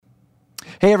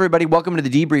Hey, everybody. Welcome to the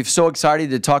Debrief. So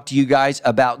excited to talk to you guys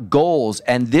about goals.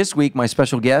 And this week, my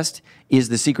special guest is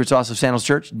the Secret Sauce of Sandals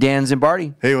Church, Dan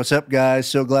Zimbardi. Hey, what's up, guys?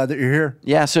 So glad that you're here.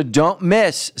 Yeah, so don't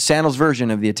miss Sandals'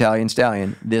 version of the Italian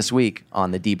Stallion this week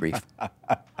on the Debrief.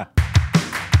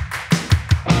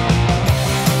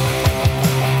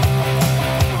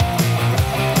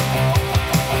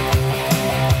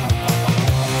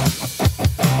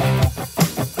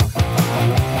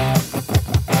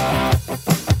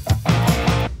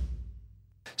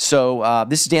 So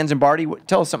this is Dan Zimbardi.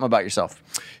 Tell us something about yourself.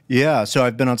 Yeah, so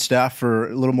I've been on staff for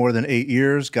a little more than 8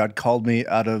 years. God called me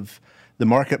out of the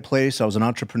marketplace. I was an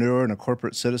entrepreneur and a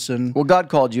corporate citizen. Well, God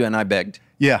called you and I begged.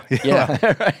 Yeah.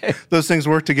 Right. Those things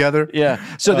work together. Yeah.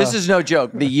 So this is no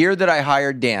joke. The year that I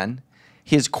hired Dan,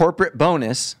 his corporate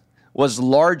bonus was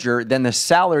larger than the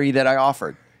salary that I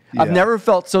offered. Yeah. I've never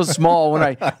felt so small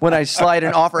when I slide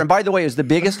an offer. And by the way, it was the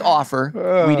biggest offer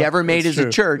we'd ever made as a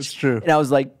church. That's true. And I was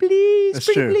like, please,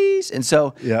 please. And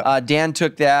so Dan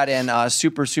took that, and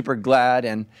super glad.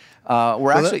 And let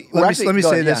me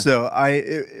say this though.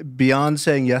 Beyond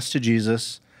saying yes to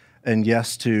Jesus and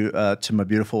yes to my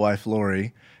beautiful wife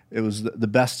Lori, it was the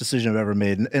best decision I've ever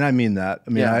made, and I mean that. I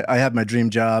mean, I have my dream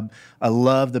job. I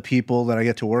love the people that I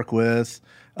get to work with.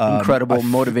 Incredible,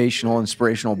 motivational,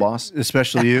 inspirational boss.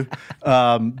 Especially you.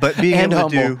 But being and able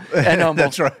humble. to do... And humble.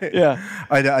 That's right. Yeah.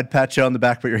 I'd pat you on the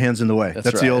back, put your hands in the way.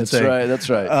 That's right. the old saying. That's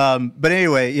right. But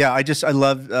anyway, yeah, I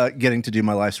love getting to do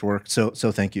my life's work, so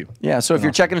thank you. Yeah, so if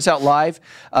you're checking us out live,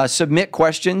 submit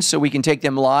questions so we can take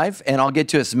them live, and I'll get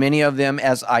to as many of them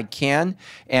as I can.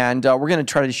 And we're going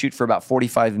to try to shoot for about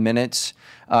 45 minutes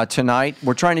tonight.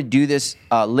 We're trying to do this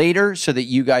later so that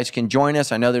you guys can join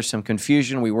us. I know there's some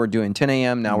confusion. We were doing 10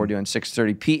 a.m., now we're doing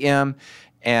 6:30 p.m.,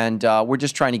 and we're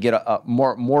just trying to get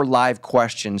more live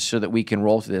questions so that we can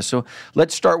roll through this. So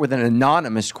let's start with an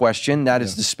anonymous question. That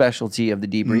is the specialty of the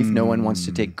Debrief. No one wants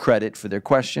to take credit for their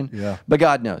question, but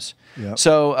God knows. Yeah.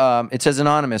 So it says,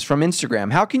 anonymous from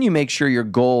Instagram, how can you make sure your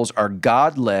goals are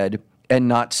God-led and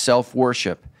not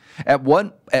self-worship? At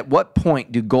what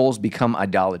point do goals become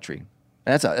idolatry?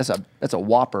 That's a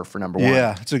whopper for number one.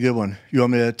 Yeah, that's a good one. You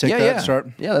want me to take that and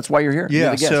start? Yeah, that's why you're here.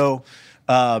 Yeah, so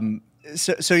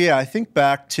yeah, I think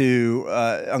back to,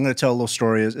 I'm going to tell a little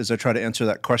story as I try to answer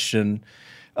that question.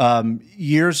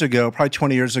 Years ago, probably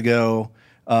 20 years ago,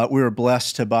 we were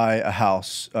blessed to buy a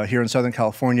house here in Southern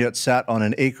California. It sat on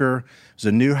an acre. It was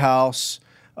a new house,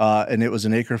 and it was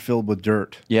an acre filled with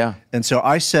dirt. Yeah. And so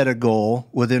I set a goal.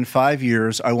 Within 5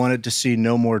 years, I wanted to see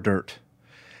no more dirt.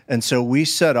 And so we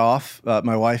set off,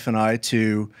 my wife and I,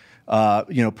 to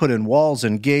put in walls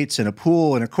and gates and a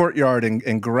pool and a courtyard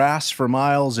and grass for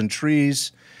miles and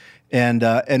trees, and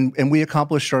we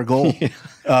accomplished our goal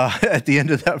at the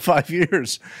end of that 5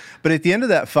 years. But at the end of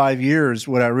that 5 years,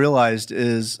 what I realized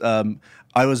is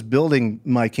I was building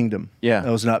my kingdom. Yeah, I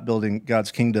was not building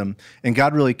God's kingdom, and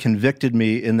God really convicted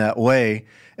me in that way.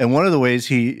 And one of the ways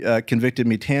He convicted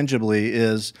me tangibly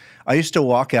is I used to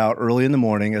walk out early in the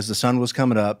morning as the sun was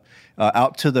coming up,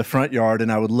 out to the front yard,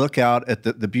 and I would look out at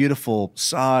the beautiful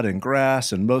sod and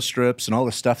grass and mow strips and all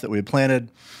the stuff that we had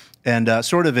planted, and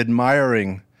sort of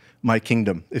admiring my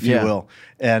kingdom, if you will.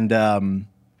 And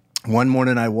one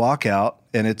morning I walk out,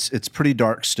 and it's pretty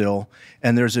dark still,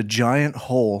 and there's a giant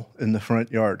hole in the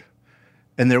front yard.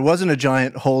 And there wasn't a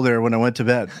giant hole there when I went to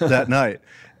bed that night.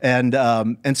 And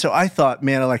so I thought,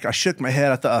 man, I shook my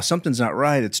head. I thought, oh, something's not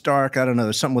right. It's dark. I don't know.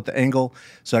 There's something with the angle.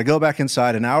 So I go back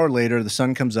inside. An hour later, the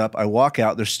sun comes up. I walk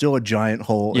out. There's still a giant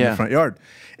hole in the front yard.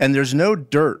 And there's no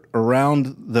dirt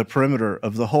around the perimeter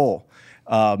of the hole.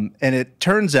 And it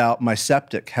turns out my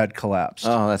septic had collapsed.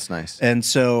 Oh, that's nice. And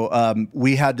so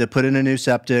we had to put in a new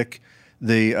septic.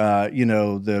 The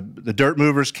dirt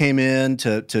movers came in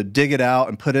to dig it out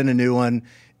and put in a new one.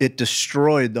 It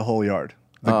destroyed the whole yard.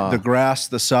 The grass,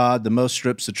 the sod, the mow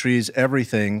strips, the trees,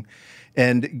 everything.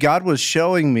 And God was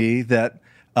showing me that,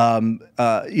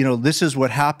 this is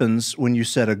what happens when you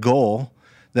set a goal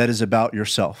that is about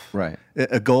yourself. Right.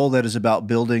 A goal that is about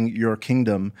building your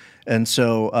kingdom. And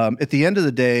so at the end of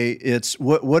the day, it's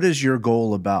what is your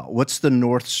goal about? What's the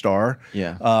North Star?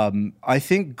 Yeah. I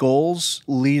think goals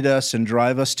lead us and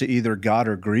drive us to either God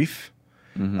or grief.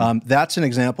 Mm-hmm. That's an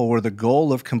example where the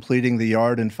goal of completing the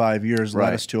yard in 5 years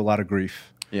led us to a lot of grief.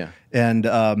 Yeah. And,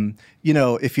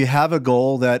 if you have a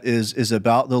goal that is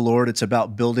about the Lord, it's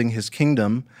about building His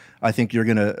kingdom, I think you're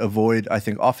going to avoid,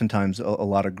 oftentimes a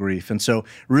lot of grief. And so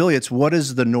really it's what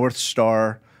is the North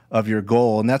Star of your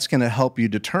goal? And that's going to help you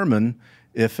determine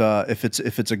if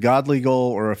it's a godly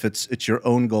goal or if it's your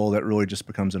own goal that really just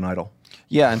becomes an idol.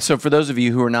 Yeah. And so for those of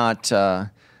you who are not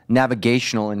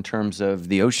navigational in terms of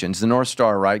the oceans. The North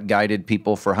Star, right, guided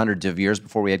people for hundreds of years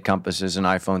before we had compasses and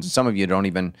iPhones. And some of you don't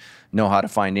even know how to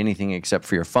find anything except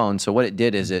for your phone. So what it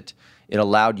did is it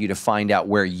allowed you to find out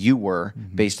where you were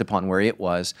based upon where it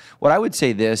was. What I would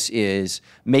say this is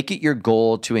make it your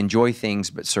goal to enjoy things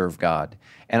but serve God.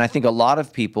 And I think a lot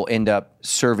of people end up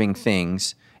serving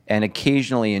things and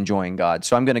occasionally enjoying God.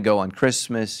 So I'm going to go on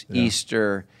Christmas,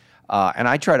 Easter, and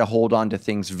I try to hold on to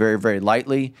things very, very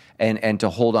lightly and to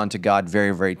hold on to God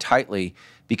very, very tightly,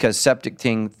 because septic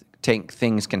tank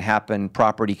things can happen,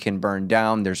 property can burn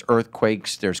down, there's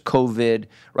earthquakes, there's COVID,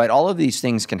 right? All of these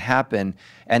things can happen,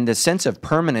 and the sense of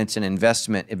permanence and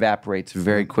investment evaporates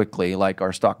very quickly, like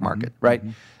our stock market, right?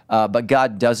 But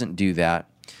God doesn't do that.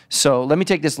 So let me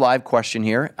take this live question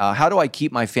here. How do I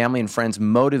keep my family and friends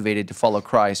motivated to follow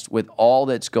Christ with all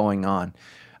that's going on?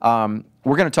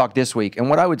 We're going to talk this week, and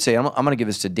what I would say, I'm going to give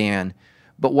this to Dan,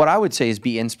 but what I would say is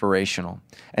be inspirational.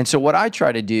 And so what I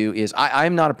try to do is,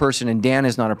 I'm not a person and Dan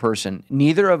is not a person.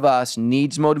 Neither of us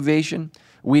needs motivation.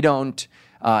 We don't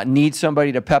need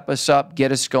somebody to pep us up,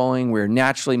 get us going. We're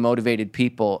naturally motivated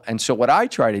people. And so what I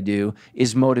try to do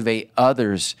is motivate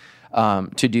others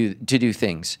to do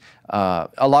things.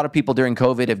 A lot of people during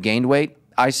COVID have gained weight.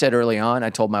 I said early on, I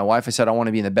told my wife, I said, I want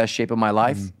to be in the best shape of my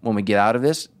life when we get out of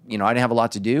this. I didn't have a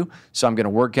lot to do, so I'm going to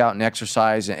work out and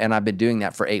exercise, and I've been doing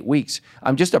that for 8 weeks.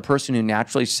 I'm just a person who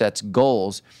naturally sets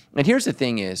goals. And here's the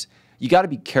thing is, you got to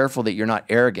be careful that you're not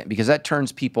arrogant, because that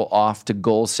turns people off to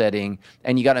goal setting,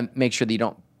 and you got to make sure that you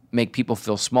don't make people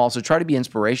feel small. So try to be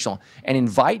inspirational and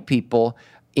invite people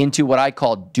into what I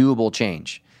call doable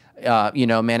change.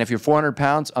 Man, if you're 400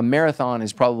 pounds, a marathon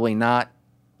is probably not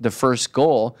the first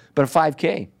goal, but a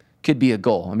 5K could be a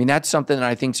goal. I mean, that's something that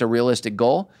I think is a realistic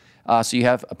goal. So you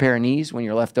have a pair of knees when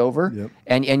you're left over,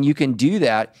 and you can do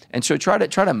that. And so try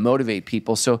to motivate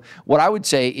people. So what I would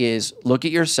say is look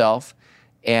at yourself,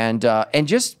 and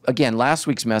just again, last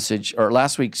week's message or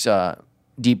last week's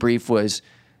debrief was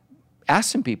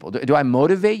ask some people, do I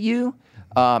motivate you?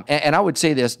 And I would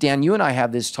say this, Dan, you and I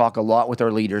have this talk a lot with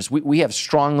our leaders. We have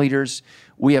strong leaders.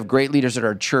 We have great leaders at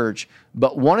our church.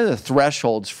 But one of the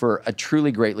thresholds for a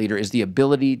truly great leader is the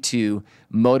ability to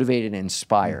motivate and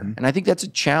inspire. And I think that's a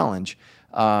challenge.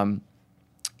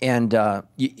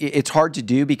 It's hard to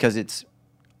do because it's,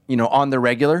 on the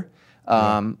regular.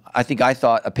 I think I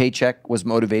thought a paycheck was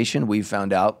motivation. We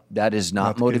found out that is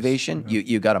not motivation.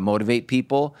 You got to motivate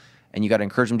people, and you got to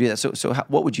encourage them to do that. So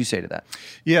what would you say to that?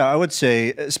 Yeah, I would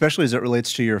say, especially as it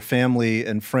relates to your family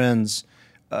and friends,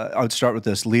 I would start with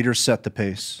this: leaders set the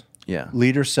pace. Yeah,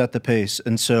 leaders set the pace.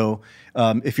 And so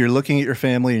if you're looking at your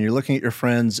family and you're looking at your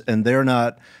friends and they're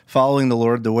not following the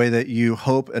Lord the way that you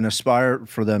hope and aspire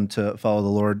for them to follow the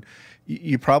Lord,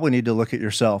 you probably need to look at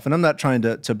yourself. And I'm not trying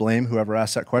to blame whoever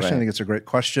asked that question. Right. I think it's a great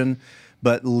question.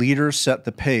 But leaders set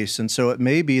the pace. And so it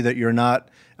may be that you're not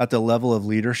at the level of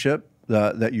leadership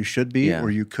that you should be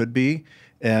or you could be.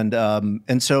 And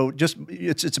so just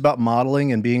it's about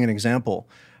modeling and being an example.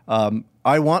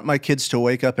 I want my kids to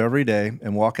wake up every day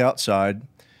and walk outside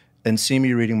and see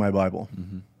me reading my Bible.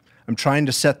 I'm trying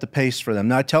to set the pace for them.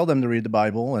 Now, I tell them to read the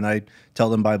Bible, and I tell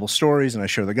them Bible stories, and I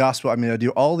share the gospel. I mean, I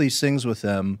do all these things with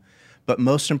them, but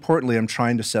most importantly, I'm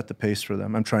trying to set the pace for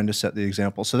them. I'm trying to set the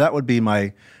example. So that would be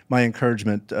my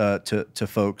encouragement to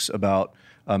folks about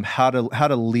how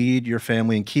to lead your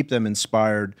family and keep them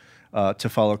inspired to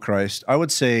follow Christ. I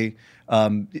would say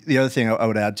the other thing I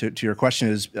would add to your question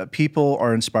is people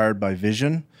are inspired by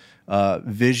vision.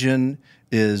 Vision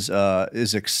is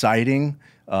exciting.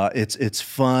 It's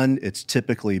fun. It's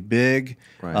typically big.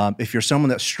 Right. If you're someone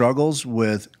that struggles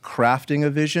with crafting a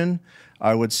vision,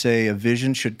 I would say a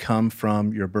vision should come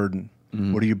from your burden.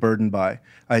 What are you burdened by?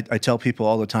 I tell people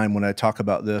all the time when I talk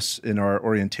about this in our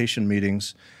orientation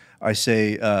meetings, I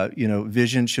say,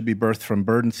 vision should be birthed from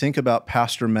burden. Think about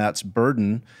Pastor Matt's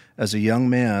burden as a young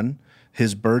man,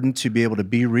 his burden to be able to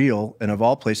be real, and of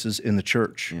all places, in the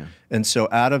church. Yeah. And so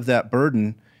out of that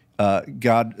burden,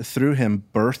 God, through him,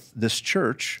 birthed this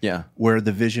church where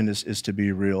the vision is to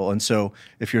be real. And so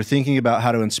if you're thinking about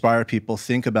how to inspire people,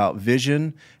 think about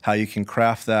vision, how you can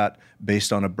craft that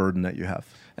based on a burden that you have.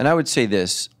 And I would say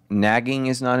this, nagging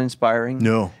is not inspiring.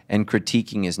 No. And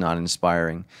critiquing is not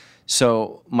inspiring.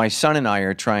 So my son and I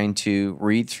are trying to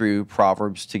read through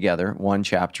Proverbs together, one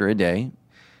chapter a day.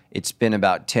 It's been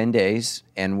about 10 days,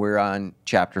 and we're on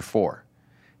chapter 4.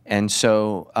 And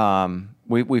so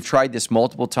we've tried this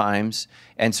multiple times.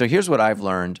 And so here's what I've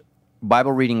learned.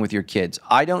 Bible reading with your kids.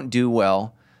 I don't do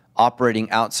well operating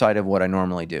outside of what I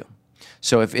normally do.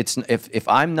 So if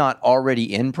I'm not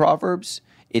already in Proverbs,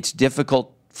 it's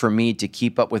difficult for me to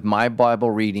keep up with my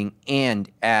Bible reading and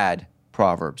add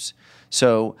Proverbs.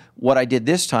 So what I did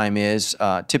this time is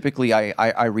typically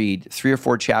I read 3 or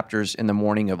 4 chapters in the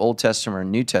morning of Old Testament or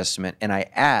New Testament, and I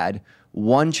add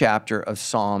 1 chapter of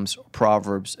Psalms,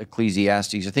 Proverbs,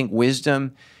 Ecclesiastes. I think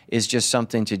wisdom is just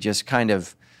something to just kind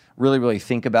of really, really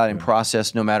think about and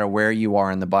process no matter where you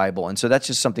are in the Bible. And so that's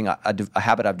just something, a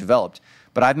habit I've developed.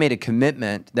 But I've made a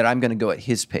commitment that I'm going to go at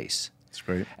his pace. That's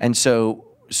great. And so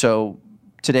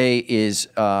today is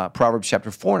Proverbs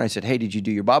chapter 4, and I said, hey, did you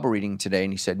do your Bible reading today?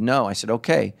 And he said, no. I said,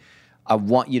 okay, I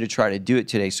want you to try to do it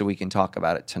today so we can talk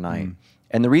about it tonight.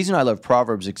 And the reason I love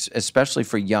Proverbs, especially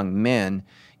for young men,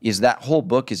 is that whole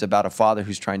book is about a father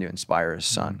who's trying to inspire his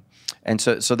son. And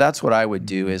so that's what I would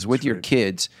do is with your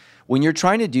kids, when you're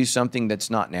trying to do something that's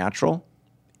not natural,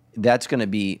 that's going to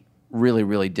be really,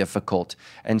 really difficult.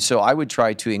 And so I would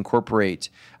try to incorporate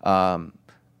Bible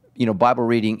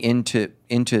reading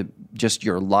into just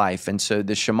your life. And so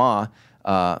the Shema,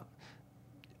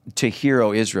 to hear,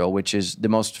 O Israel, which is the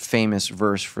most famous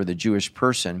verse for the Jewish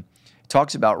person,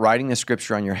 talks about writing the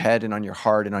scripture on your head and on your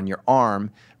heart and on your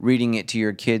arm, reading it to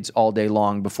your kids all day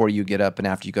long before you get up and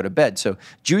after you go to bed. So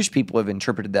Jewish people have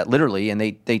interpreted that literally, and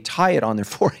they tie it on their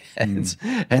foreheads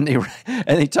and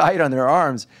they tie it on their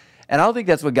arms. And I don't think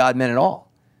that's what God meant at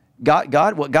all.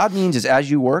 What God means is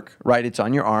as you work, right, it's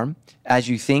on your arm. As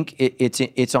you think,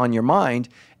 it's on your mind.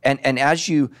 And as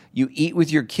you eat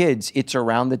with your kids, it's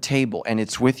around the table and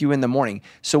it's with you in the morning.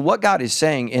 So what God is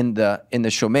saying in the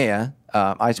Shemaiah,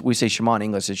 we say Shema in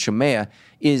English, it's Shemaiah,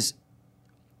 is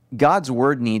God's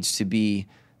word needs to be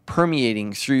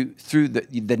permeating through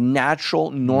the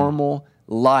natural, normal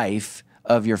life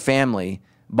of your family.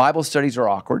 Bible studies are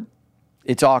awkward.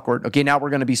 It's awkward. Okay, now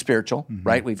we're going to be spiritual,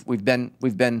 right? We've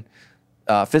been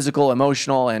physical,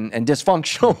 emotional, and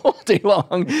dysfunctional all day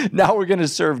long. Now we're going to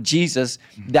serve Jesus.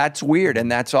 That's weird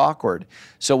and that's awkward.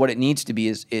 So what it needs to be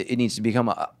is it needs to become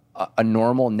a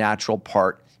normal, natural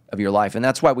part of your life. And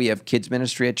that's why we have kids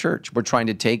ministry at church. We're trying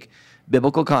to take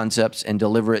biblical concepts and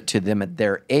deliver it to them at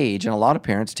their age. And a lot of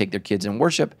parents take their kids in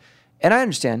worship. And I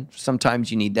understand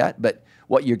sometimes you need that, but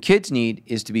what your kids need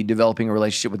is to be developing a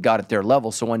relationship with God at their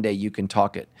level so one day you can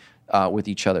talk it with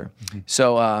each other.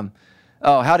 So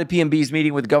how did PMB's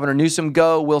meeting with Governor Newsom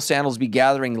go? Will Sandals be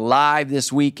gathering live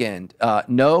this weekend?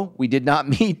 No, we did not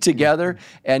meet together,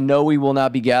 and no, we will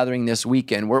not be gathering this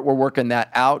weekend. We're working that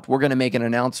out. We're going to make an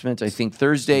announcement, I think,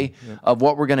 Thursday of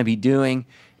what we're going to be doing.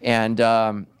 And,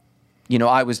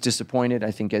 I was disappointed,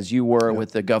 I think, as you were,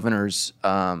 with the governor's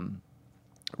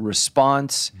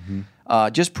response.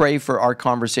 Just pray for our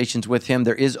conversations with him.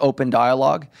 There is open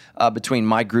dialogue between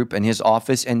my group and his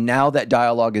office, and now that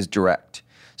dialogue is direct.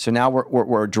 So now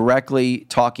we're directly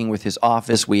talking with his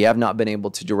office. We have not been able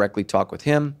to directly talk with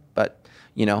him, but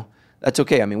that's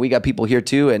okay. I mean, we got people here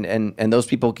too, and those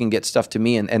people can get stuff to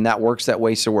me, and that works that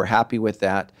way. So we're happy with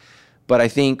that. But I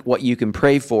think what you can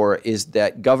pray for is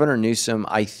that Governor Newsom,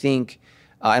 I think,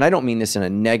 and I don't mean this in a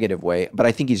negative way, but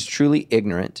I think he's truly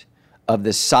ignorant of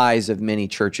the size of many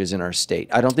churches in our state.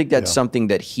 I don't think that's something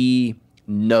that he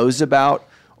knows about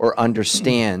or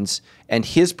understands. And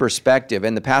his perspective,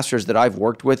 and the pastors that I've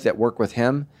worked with that work with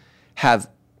him, have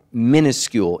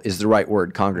minuscule is the right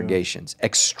word, congregations.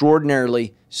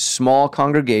 Extraordinarily small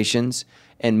congregations,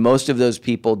 and most of those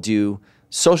people do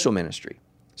social ministry.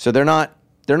 So they're not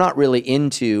really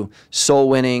into soul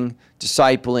winning,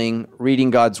 discipling, reading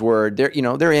God's word. They're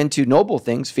into noble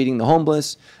things, feeding the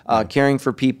homeless, caring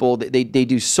for people. They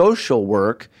do social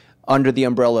work under the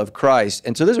umbrella of Christ.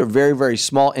 And so those are very, very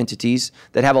small entities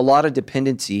that have a lot of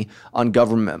dependency on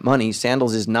government money.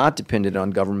 Sandals is not dependent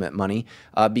on government money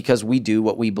because we do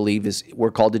what we believe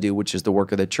we're called to do, which is the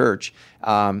work of the church,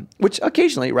 which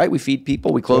occasionally, right, we feed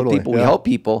people, we clothe people, we help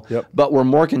people, but we're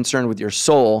more concerned with your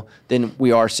soul than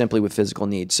we are simply with physical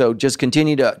needs. So just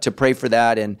continue to pray for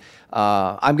that. And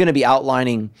I'm going to be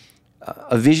outlining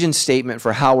a vision statement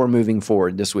for how we're moving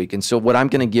forward this week. And so what I'm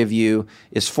going to give you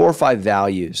is 4 or 5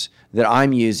 values that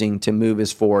I'm using to move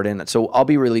us forward. And so I'll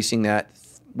be releasing that.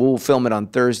 We'll film it on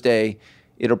Thursday.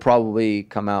 It'll probably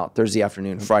come out Thursday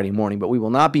afternoon, Friday morning, but we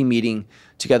will not be meeting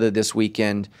together this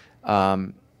weekend.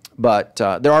 But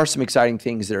there are some exciting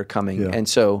things that are coming. And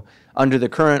so under the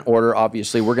current order,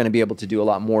 obviously, we're going to be able to do a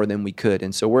lot more than we could.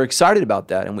 And so we're excited about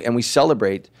that. And we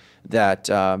celebrate that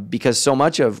because so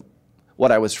much of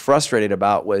what I was frustrated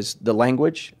about was the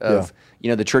language of,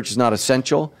 the church is not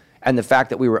essential, and the fact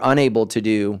that we were unable to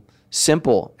do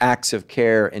simple acts of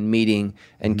care and meeting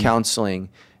and counseling.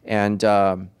 And,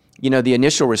 the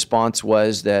initial response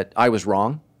was that I was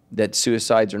wrong, that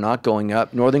suicides are not going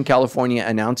up. Northern California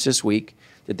announced this week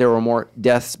that there were more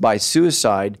deaths by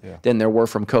suicide than there were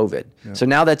from COVID. So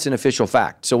now that's an official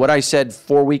fact. So what I said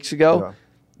 4 weeks ago,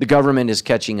 the government is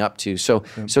catching up to. So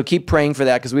keep praying for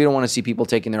that, because we don't want to see people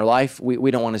taking their life.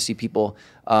 We don't want to see people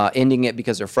ending it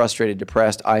because they're frustrated,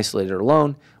 depressed, isolated, or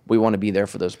alone. We want to be there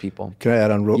for those people. Can I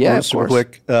add on real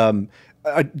quick?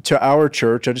 To our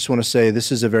church, I just want to say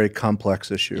this is a very complex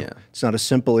issue. Yeah. It's not a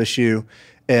simple issue.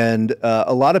 And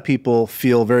a lot of people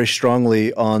feel very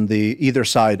strongly on the either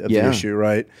side of the issue,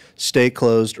 right? Stay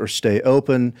closed or stay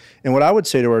open. And what I would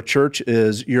say to our church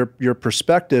is your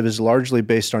perspective is largely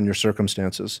based on your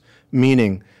circumstances,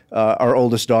 meaning our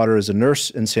oldest daughter is a nurse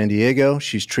in San Diego.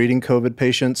 She's treating COVID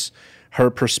patients. Her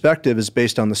perspective is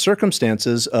based on the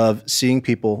circumstances of seeing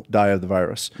people die of the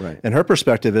virus. Right. And her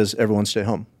perspective is everyone stay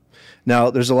home.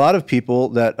 Now, there's a lot of people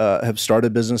that have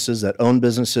started businesses, that own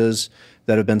businesses,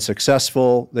 that have been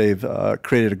successful. They've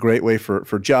created a great way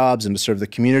for jobs and to serve the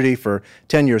community for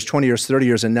 10 years, 20 years, 30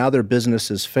 years, and now their business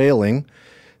is failing.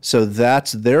 So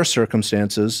that's their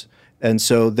circumstances. And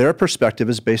so their perspective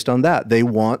is based on that. They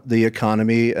want the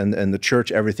economy and the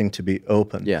church, everything to be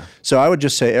open. Yeah. So I would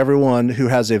just say everyone who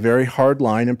has a very hard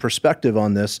line and perspective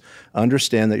on this,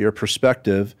 understand that your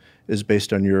perspective is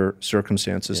based on your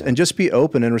circumstances, and just be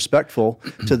open and respectful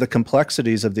to the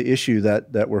complexities of the issue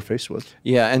that we're faced with.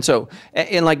 Yeah, and so,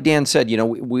 and like Dan said,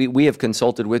 we have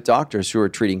consulted with doctors who are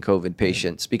treating COVID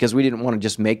patients because we didn't want to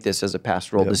just make this as a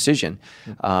pastoral decision.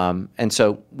 And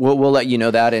so we'll let you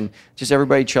know that, and just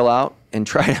everybody chill out and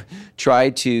try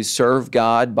to serve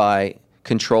God by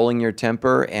controlling your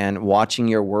temper and watching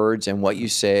your words and what you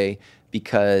say,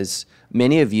 because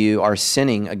many of you are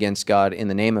sinning against God in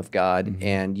the name of God,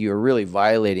 and you're really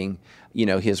violating,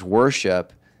 His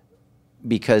worship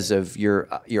because of your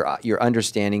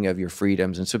understanding of your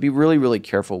freedoms. And so be really, really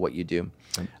careful what you do.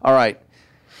 All right.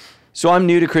 So I'm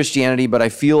new to Christianity, but I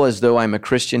feel as though I'm a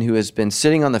Christian who has been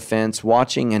sitting on the fence,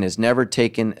 watching, and has never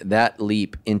taken that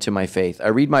leap into my faith. I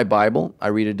read my Bible. I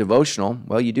read a devotional.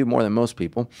 Well, you do more than most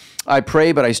people. I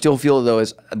pray, but I still feel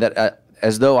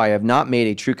as though I have not made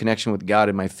a true connection with God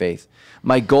in my faith.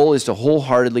 My goal is to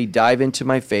wholeheartedly dive into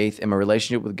my faith and my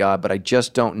relationship with God, but I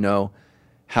just don't know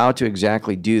how to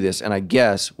exactly do this. And I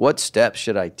guess, what steps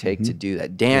should I take to do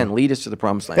that? Dan, lead us to the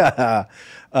promised land.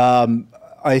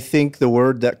 I think the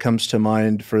word that comes to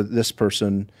mind for this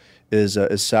person is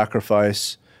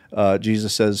sacrifice.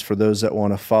 Jesus says, for those that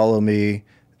want to follow me,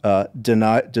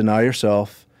 deny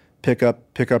yourself, pick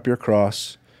up your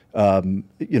cross, and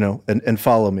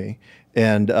follow me.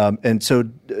 And so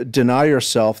deny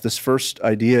yourself. This first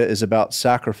idea is about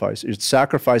sacrifice. It's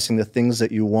sacrificing the things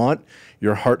that you want,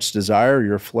 your heart's desire,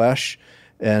 your flesh.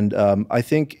 And I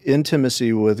think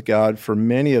intimacy with God, for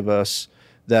many of us,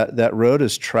 that road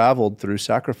is traveled through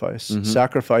sacrifice.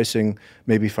 Sacrificing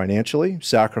maybe financially,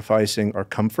 sacrificing our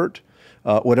comfort,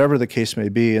 whatever the case may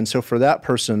be. And so for that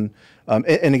person,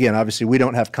 and again, obviously we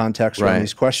don't have context around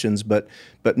these questions, but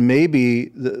maybe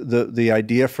the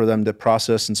idea for them to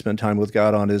process and spend time with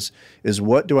God on is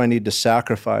what do I need to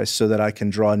sacrifice so that I can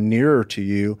draw nearer to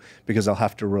you, because I'll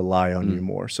have to rely on you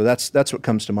more. So that's what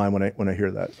comes to mind when I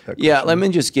hear that question. Yeah, let me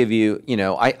just give you,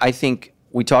 I think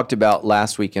we talked about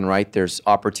last weekend, right? There's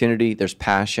opportunity, there's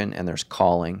passion, and there's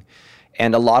calling.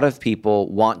 And a lot of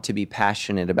people want to be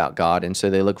passionate about God, and so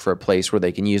they look for a place where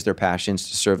they can use their passions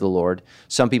to serve the Lord.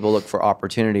 Some people look for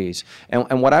opportunities.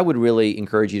 And what I would really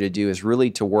encourage you to do is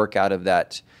really to work out of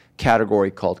that category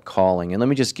called calling. And let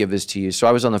me just give this to you. So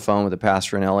I was on the phone with a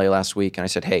pastor in LA last week, and I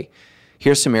said, hey,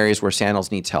 here's some areas where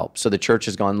Sandals needs help. So the church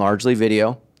has gone largely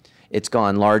video. It's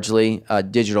gone largely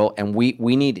digital, and we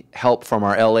need help from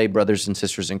our LA brothers and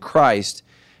sisters in Christ.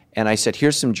 And I said,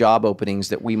 here's some job openings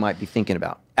that we might be thinking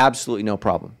about. Absolutely no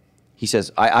problem. He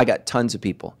says, I got tons of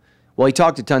people. Well, he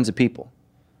talked to tons of people.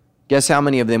 Guess how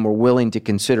many of them were willing to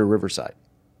consider Riverside?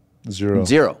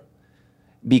 Zero.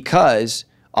 Because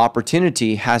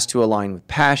opportunity has to align with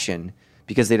passion,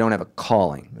 because they don't have a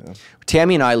calling. Yeah.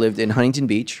 Tammy and I lived in Huntington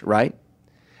Beach, right?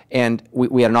 And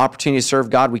we had an opportunity to serve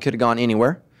God. We could have gone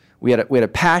anywhere. We had a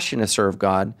passion to serve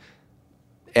God,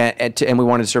 and we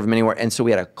wanted to serve Him anywhere. And so we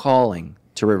had a calling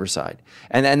to Riverside.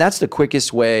 And that's the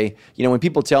quickest way. When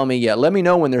people tell me, yeah, let me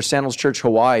know when there's Sandals Church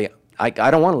Hawaii, I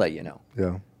don't want to let you know.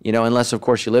 Yeah. Unless, of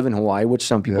course, you live in Hawaii, which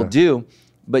some people do.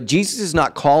 But Jesus is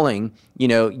not calling,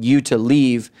 you to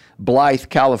leave Blythe,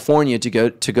 California to go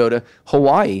to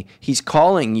Hawaii. He's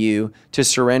calling you to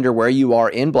surrender where you are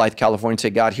in Blythe, California, and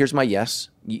say, God, here's my yes.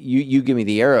 You give me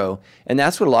the arrow. And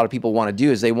that's what a lot of people want to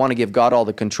do, is they want to give God all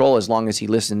the control as long as He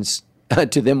listens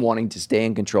to them wanting to stay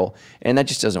in control. And that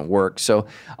just doesn't work. So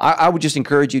I would just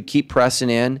encourage you, keep pressing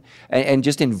in and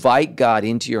just invite God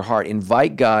into your heart.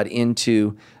 Invite God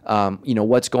into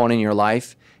what's going on in your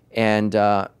life. And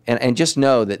just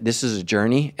know that this is a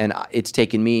journey, and it's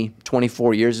taken me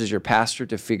 24 years as your pastor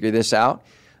to figure this out.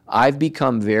 I've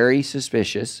become very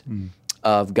suspicious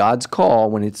of God's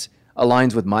call when it's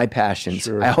aligns with my passions.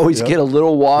 Sure. I always get a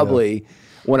little wobbly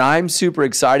when I'm super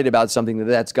excited about something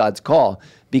that's God's call,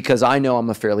 because I know I'm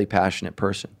a fairly passionate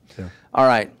person. Yeah. All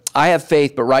right. I have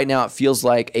faith, but right now it feels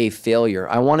like a failure.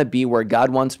 I want to be where God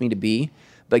wants me to be,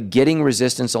 but getting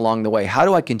resistance along the way. How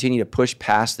do I continue to push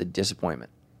past the disappointment?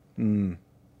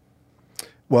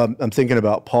 Well, I'm thinking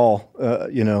about Paul,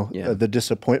 the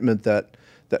disappointment that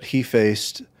he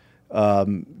faced,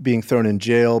 being thrown in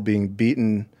jail, being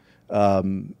beaten.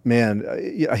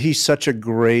 He's such a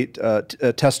great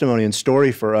testimony and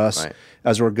story for us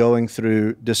as we're going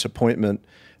through disappointment.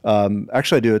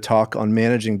 Actually, I do a talk on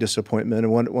managing disappointment,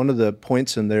 and one of the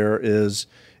points in there is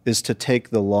to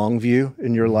take the long view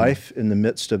in your life in the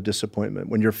midst of disappointment.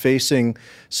 When you're facing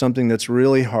something that's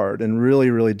really hard and really,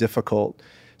 really difficult,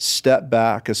 step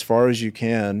back as far as you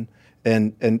can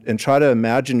and try to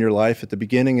imagine your life at the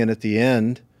beginning and at the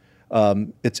end.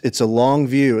 It's a long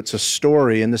view, it's a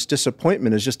story, and this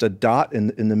disappointment is just a dot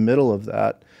in the middle of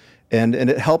that. And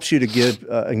it helps you to give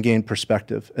and gain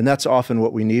perspective. And that's often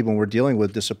what we need when we're dealing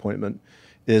with disappointment,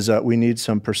 is we need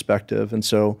some perspective. And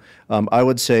so I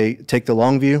would say take the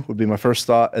long view would be my first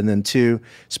thought. And then 2,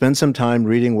 spend some time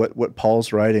reading what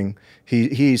Paul's writing.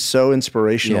 He's so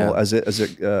inspirational as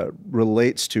it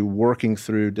relates to working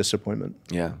through disappointment.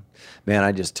 Yeah. Man,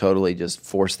 I just totally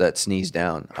forced that sneeze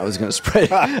down. I was going to spread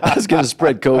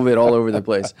COVID all over the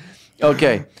place.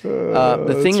 Okay.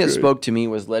 The thing that spoke to me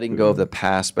was letting go of the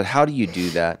past, but how do you do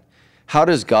that? How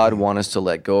does God want us to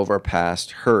let go of our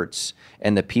past hurts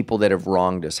and the people that have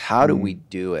wronged us? How do we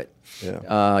do it?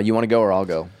 Yeah. You want to go or I'll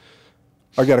go?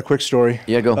 I got a quick story.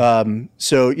 Yeah, go.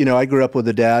 I grew up with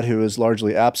a dad who was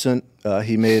largely absent.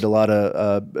 He made a lot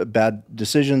of bad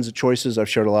decisions, choices. I've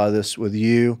shared a lot of this with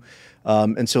you.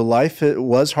 And so life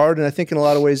was hard, and I think in a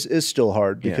lot of ways is still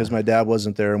hard because my dad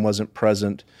wasn't there and wasn't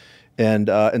present.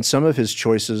 And some of his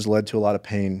choices led to a lot of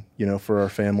pain, for our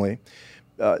family.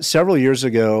 Several years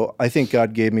ago, I think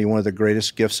God gave me one of the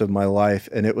greatest gifts of my life,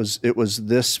 and it was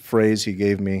this phrase He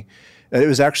gave me. It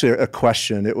was actually a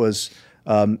question. It was,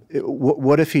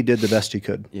 what if He did the best He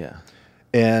could? Yeah.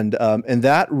 And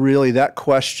that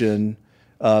question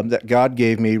that God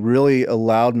gave me really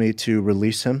allowed me to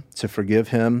release him, to forgive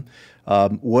him.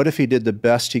 What if he did the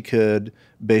best he could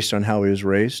based on how he was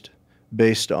raised,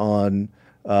 based on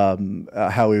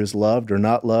how he was loved or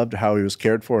not loved, how he was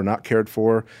cared for or not cared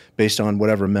for, based on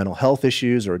whatever mental health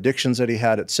issues or addictions that he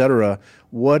had, et cetera?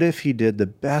 What if he did the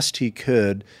best he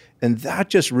could? And that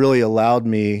just really allowed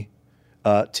me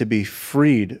to be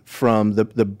freed from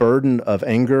the burden of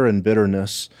anger and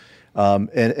bitterness,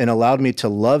 and allowed me to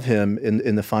love him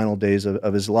in the final days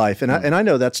of his life. And I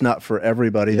know that's not for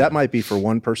everybody. That might be for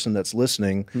one person that's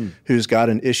listening who's got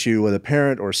an issue with a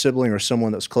parent or a sibling or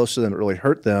someone that's close to them that really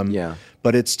hurt them. Yeah.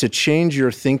 But it's to change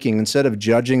your thinking. Instead of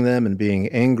judging them and being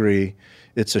angry,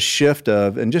 it's a shift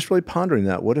and just really pondering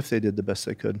that. What if they did the best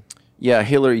they could? Yeah,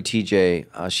 Hillary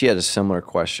TJ, she had a similar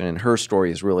question, and her story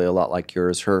is really a lot like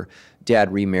yours. Her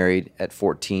dad remarried at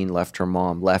 14, left her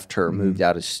mom, moved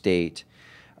out of state.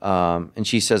 And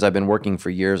she says, I've been working for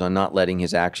years on not letting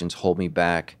his actions hold me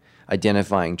back,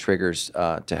 identifying triggers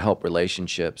to help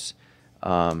relationships.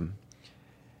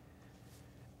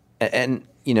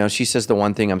 She says the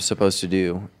one thing I'm supposed to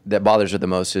do that bothers her the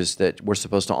most is that we're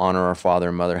supposed to honor our father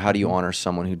and mother. How do you honor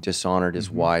someone who dishonored his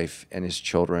wife and his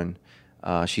children?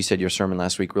 She said, your sermon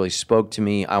last week really spoke to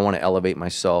me. I want to elevate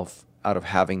myself out of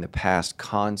having the past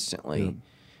constantly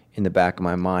in the back of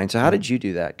my mind. So how did you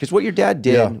do that? Because what your dad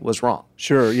did was wrong.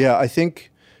 Sure. Yeah. I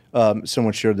think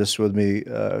someone shared this with me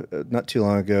not too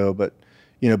long ago, but,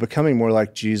 becoming more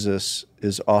like Jesus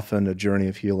is often a journey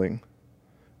of healing.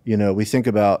 We think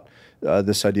about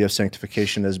this idea of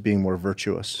sanctification as being more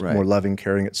virtuous, more loving,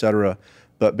 caring, et cetera.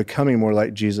 But becoming more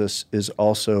like Jesus is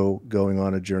also going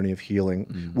on a journey of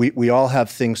healing. We all have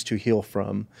things to heal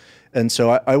from. And so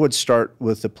I would start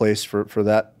with the place for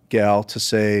that gal to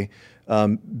say,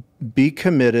 be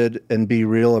committed and be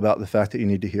real about the fact that you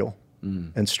need to heal,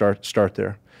 and start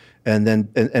there. And then,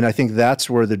 and I think that's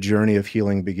where the journey of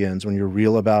healing begins, when you're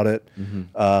real about it,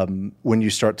 when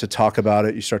you start to talk about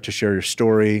it, you start to share your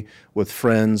story with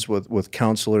friends, with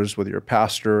counselors, with your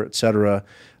pastor, et cetera.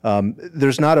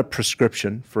 There's not a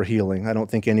prescription for healing. I don't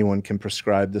think anyone can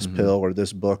prescribe this pill or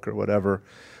this book or whatever,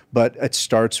 but it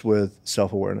starts with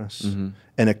self-awareness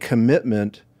and a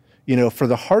commitment. For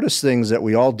the hardest things that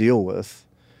we all deal with,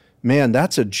 man,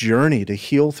 that's a journey to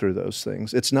heal through those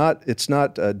things. It's not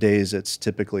days, it's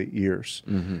typically years.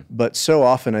 But so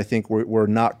often I think we're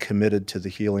not committed to the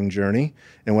healing journey.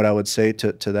 And what I would say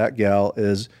to that gal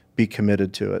is be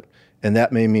committed to it. And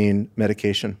that may mean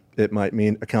medication. It might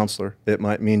mean a counselor. It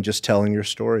might mean just telling your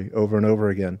story over and over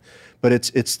again. But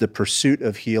it's the pursuit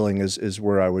of healing is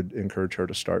where I would encourage her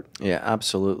to start. Yeah,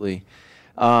 absolutely.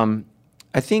 I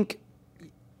think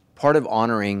part of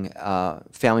honoring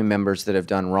family members that have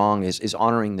done wrong is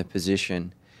honoring the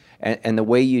position. And the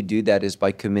way you do that is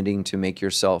by committing to make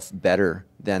yourself better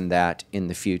than that in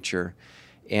the future.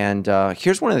 And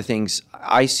here's one of the things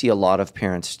I see a lot of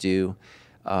parents do,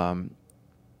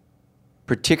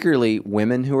 particularly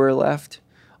women who are left.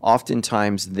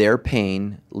 Oftentimes their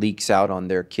pain leaks out on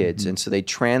their kids, and so they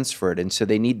transfer it. And so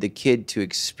they need the kid to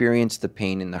experience the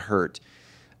pain and the hurt,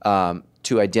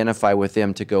 to identify with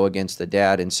them, to go against the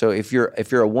dad. And so if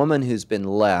you're a woman who's been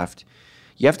left,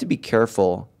 you have to be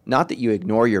careful, not that you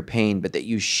ignore your pain, but that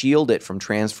you shield it from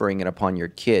transferring it upon your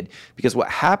kid. Because what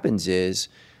happens is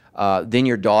then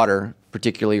your daughter,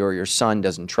 particularly, or your son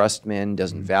doesn't trust men,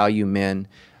 doesn't value men.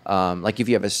 Like if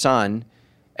you have a son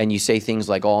and you say things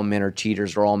like all men are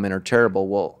cheaters or all men are terrible,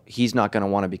 well, he's not going to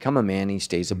want to become a man. He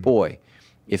stays a boy.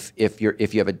 If you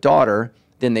have a daughter,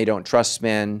 then they don't trust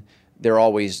men. They're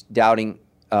always doubting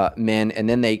men, and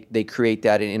then they create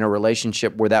that in a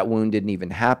relationship where that wound didn't even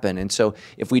happen. And so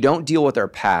if we don't deal with our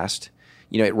past,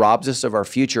 it robs us of our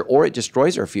future, or it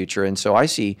destroys our future. And so I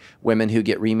see women who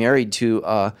get remarried to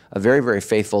a very, very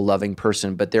faithful, loving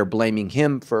person, but they're blaming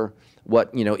him for what,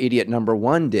 idiot number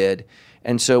one did.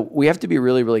 And so we have to be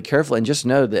really, really careful and just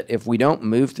know that if we don't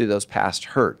move through those past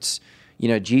hurts,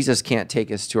 Jesus can't take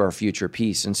us to our future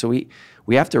peace. And so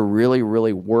we have to really,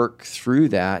 really work through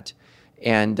that.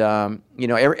 And,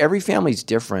 every family's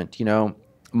different.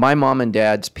 My mom and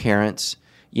dad's parents,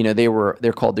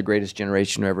 they're called the greatest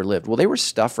generation who ever lived. Well, they were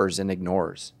stuffers and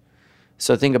ignorers.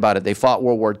 So think about it. They fought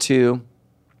World War II.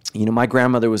 My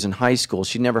grandmother was in high school.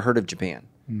 She'd never heard of Japan.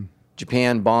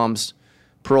 Japan bombs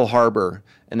Pearl Harbor.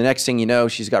 And the next thing you know,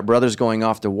 she's got brothers going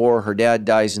off to war. Her dad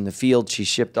dies in the field. She's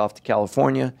shipped off to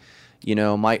California.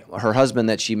 Her husband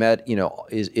that she met,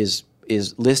 is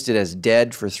listed as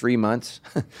dead for 3 months.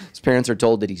 His parents are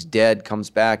told that he's dead, comes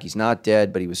back. He's not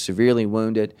dead, but he was severely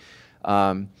wounded.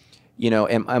 And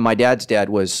my dad's dad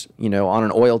was, on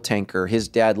an oil tanker. His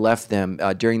dad left them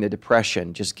during the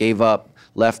Depression, just gave up,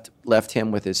 left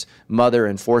him with his mother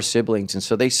and 4 siblings. And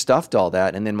so they stuffed all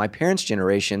that. And then my parents'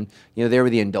 generation, they were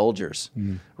the indulgers,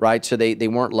 right? So they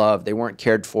weren't loved, they weren't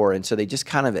cared for. And so they just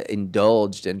kind of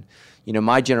indulged. And,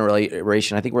 my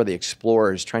generation, I think we're the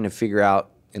explorers trying to figure out,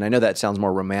 and I know that sounds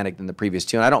more romantic than the previous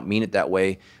two, and I don't mean it that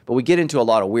way, but we get into a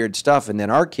lot of weird stuff, and then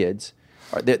our kids,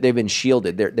 they've been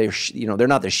shielded. They're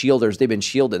not the shielders. They've been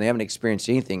shielded. They haven't experienced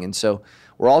anything, and so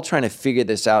we're all trying to figure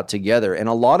this out together. And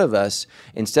a lot of us,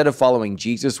 instead of following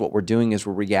Jesus, what we're doing is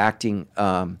we're reacting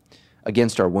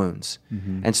against our wounds.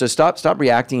 And so stop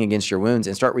reacting against your wounds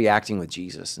and start reacting with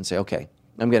Jesus and say, okay,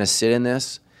 I'm going to sit in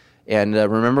this. And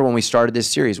remember when we started this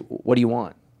series, what do you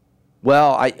want?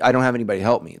 Well, I don't have anybody to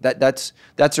help me. That's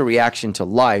a reaction to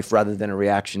life rather than a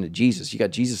reaction to Jesus. You got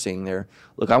Jesus saying there,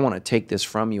 look, I want to take this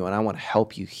from you and I want to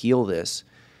help you heal this.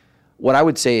 What I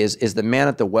would say is the man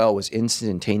at the well was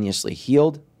instantaneously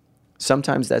healed.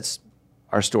 Sometimes that's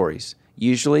our stories.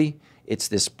 Usually it's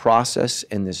this process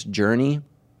and this journey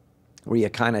where you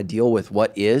kind of deal with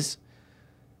what is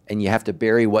and you have to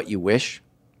bury what you wish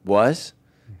was,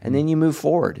 and then you move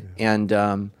forward.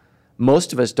 And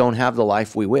most of us don't have the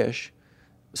life we wish,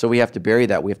 so we have to bury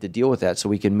that. We have to deal with that so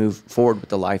we can move forward with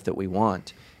the life that we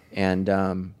want. And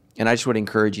I just would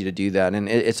encourage you to do that. And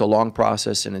it's a long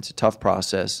process and it's a tough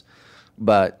process,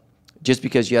 but just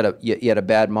because you had a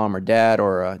bad mom or dad,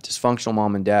 or a dysfunctional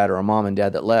mom and dad, or a mom and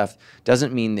dad that left,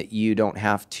 doesn't mean that you don't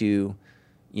have to,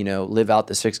 live out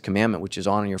the 6th commandment, which is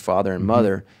honor your father and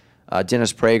mother.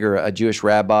 Dennis Prager, a Jewish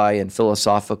rabbi and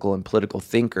philosophical and political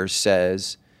thinker,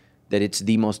 says that it's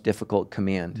the most difficult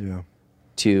command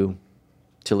to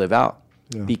live out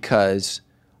because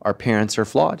our parents are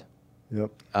flawed.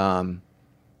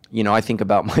 I think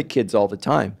about my kids all the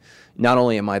time. Not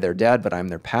only am I their dad, but I'm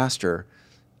their pastor.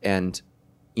 And,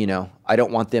 I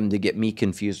don't want them to get me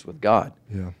confused with God.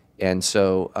 And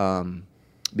so,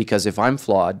 because if I'm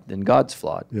flawed, then God's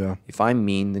flawed. If I'm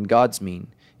mean, then God's mean.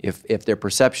 If their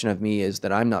perception of me is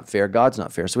that I'm not fair, God's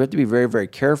not fair. So we have to be very, very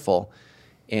careful.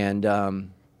 And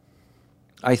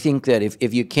I think that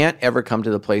if you can't ever come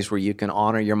to the place where you can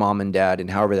honor your mom and dad,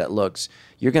 and however that looks,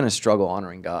 you're going to struggle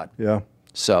honoring God.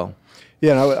 So.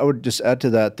 Yeah, and I would just add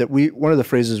to that one of the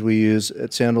phrases we use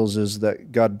at Sandals is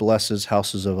that God blesses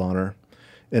houses of honor.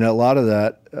 And a lot of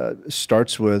that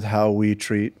starts with how we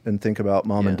treat and think about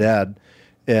mom and dad.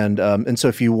 And so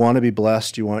if you want to be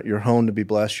blessed, you want your home to be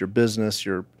blessed, your business,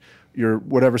 your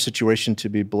whatever situation to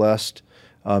be blessed,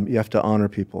 You have to honor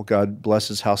people. God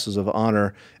blesses houses of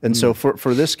honor. And so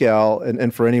for this gal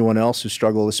and for anyone else who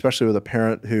struggled, especially with a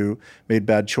parent who made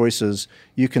bad choices,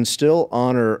 you can still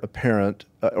honor a parent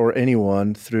or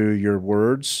anyone through your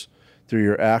words, through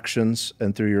your actions,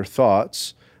 and through your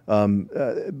thoughts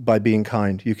by being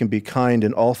kind. You can be kind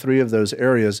in all three of those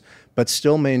areas, but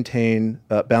still maintain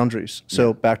boundaries.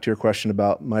 So back to your question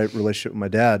about my relationship with my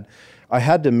dad, I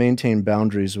had to maintain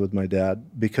boundaries with my dad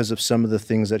because of some of the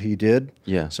things that he did,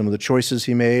 some of the choices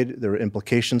he made. There were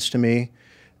implications to me.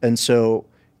 And so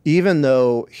even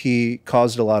though he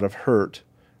caused a lot of hurt,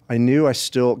 I knew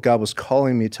God was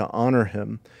calling me to honor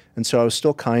him. And so I was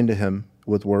still kind to him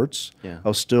with words. I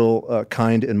was still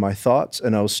kind in my thoughts,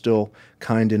 and I was still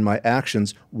kind in my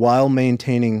actions while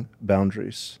maintaining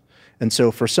boundaries. And so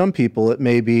for some people, it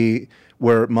may be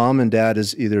where mom and dad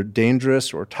is either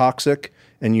dangerous or toxic,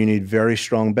 and you need very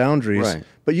strong boundaries.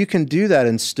 But you can do that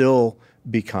and still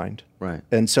be kind.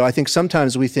 And so I think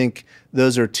sometimes we think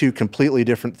those are two completely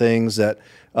different things that,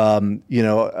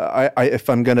 if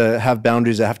I'm going to have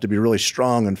boundaries, I have to be really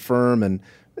strong and firm, and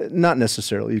not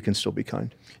necessarily. You can still be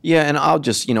kind. Yeah, and I'll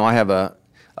just, I have a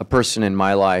person in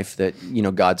my life that,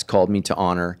 God's called me to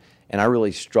honor, and I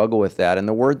really struggle with that. And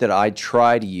the word that I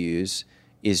try to use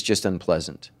is just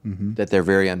unpleasant, that they're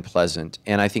very unpleasant.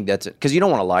 And I think that's because you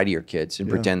don't want to lie to your kids and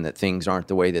pretend that things aren't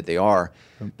the way that they are,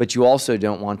 but you also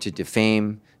don't want to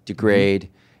defame,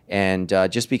 degrade, and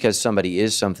just because somebody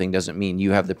is something doesn't mean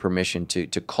you have the permission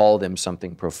to call them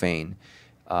something profane.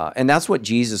 And that's what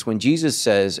when Jesus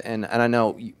says, and I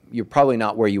know you're probably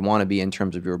not where you want to be in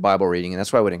terms of your Bible reading, and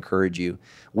that's why I would encourage you.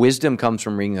 Wisdom comes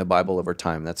from reading the Bible over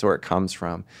time. That's where it comes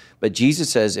from. But Jesus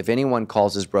says, if anyone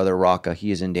calls his brother Raka, he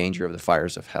is in danger of the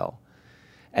fires of hell.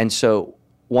 And so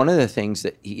one of the things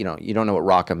that, you don't know what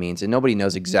Raka means, and nobody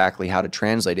knows exactly how to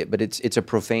translate it, but it's a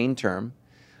profane term.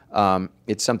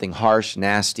 It's something harsh,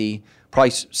 nasty,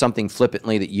 probably something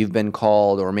flippantly that you've been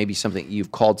called, or maybe something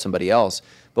you've called somebody else.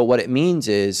 But what it means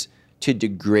is to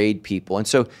degrade people. And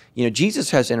so,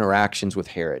 Jesus has interactions with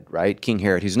Herod, right? King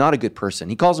Herod, who's not a good person.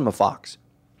 He calls him a fox.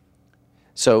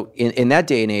 So in that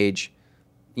day and age,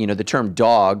 the term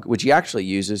dog, which he actually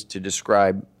uses to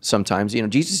describe sometimes,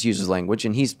 Jesus uses language,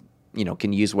 and he's,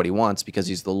 can use what he wants because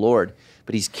he's the Lord.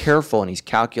 But he's careful and he's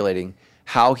calculating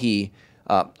how he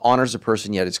honors a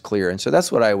person, yet it's clear. And so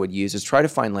that's what I would use, is try to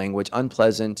find language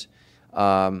unpleasant,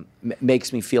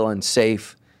 makes me feel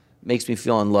unsafe, makes me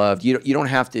feel unloved. You don't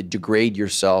have to degrade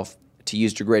yourself to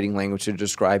use degrading language to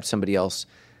describe somebody else.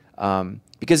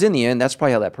 Because in the end, that's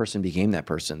probably how that person became that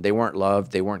person. They weren't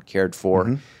loved. They weren't cared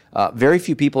for. Very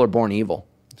few people are born evil.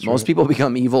 Most people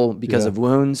become evil because of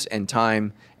wounds and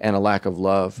time and a lack of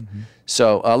love.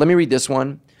 So let me read this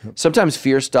one. Sometimes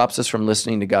fear stops us from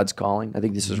listening to God's calling. I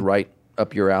think this is right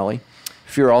up your alley.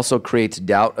 Fear also creates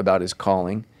doubt about his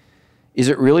calling. Is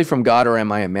it really from God, or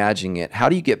am I imagining it? How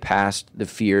do you get past the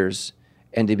fears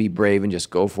and to be brave and just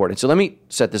go for it? And so let me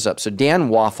set this up. So Dan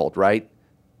waffled, right?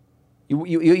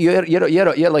 You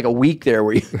had like a week there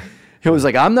where it was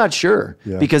like, I'm not sure,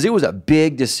 because it was a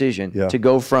big decision to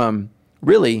go from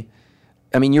really,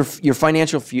 your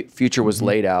financial future was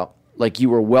laid out, like you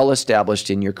were well established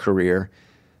in your career,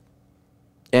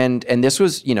 and this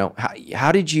was,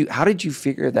 how did you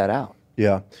figure that out?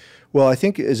 Yeah. Well, I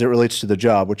think as it relates to the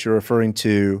job, what you're referring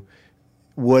to,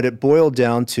 what it boiled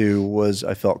down to was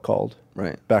I felt called.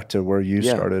 Right. Back to where you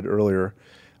started earlier.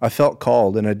 I felt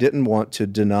called, and I didn't want to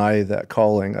deny that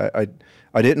calling.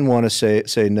 I didn't want to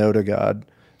say no to God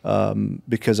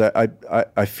because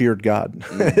I feared God.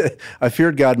 I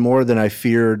feared God more than I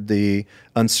feared the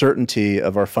uncertainty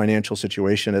of our financial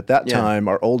situation. At that time,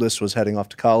 our oldest was heading off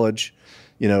to college.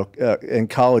 And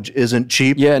college isn't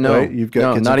cheap. Yeah, no, right? You've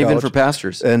got kids not in even college. for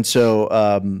pastors. And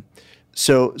so,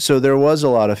 so there was a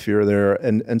lot of fear there,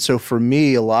 and so for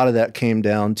me, a lot of that came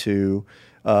down to,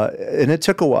 and it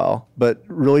took a while, but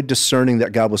really discerning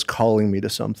that God was calling me to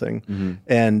something,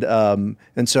 and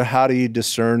so how do you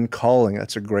discern calling?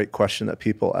 That's a great question that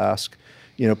people ask.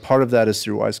 Part of that is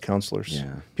through wise counselors,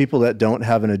 people that don't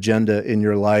have an agenda in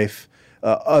your life.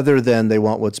 Other than they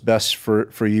want what's best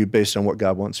for you based on what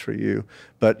God wants for you.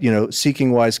 But,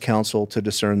 seeking wise counsel to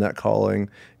discern that calling,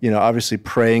 obviously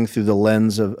praying through the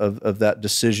lens of that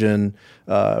decision,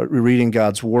 reading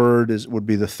God's word would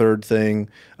be the third thing,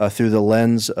 through the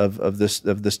lens of this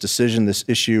decision, this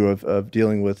issue of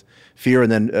dealing with fear,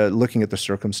 and then looking at the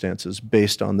circumstances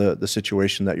based on the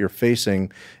situation that you're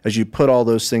facing. As you put all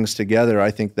those things together, I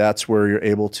think that's where you're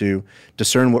able to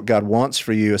discern what God wants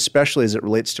for you, especially as it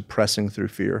relates to pressing through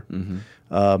fear.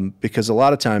 Because a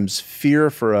lot of times fear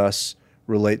for us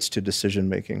relates to decision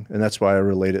making, and that's why I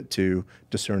relate it to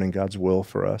discerning God's will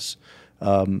for us.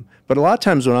 But a lot of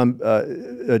times when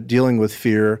I'm dealing with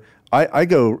fear, I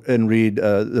go and read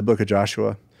the book of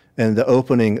Joshua. And the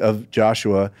opening of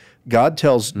Joshua, God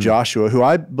tells Joshua, who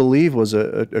I believe was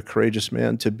a courageous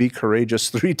man, to be courageous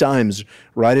 3 times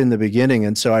right in the beginning.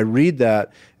 And so I read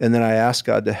that, and then I ask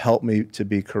God to help me to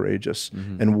be courageous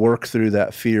and work through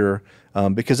that fear,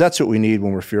 because that's what we need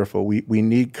when we're fearful. We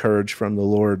need courage from the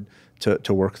Lord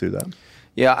to work through that.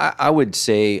 Yeah, I would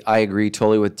say I agree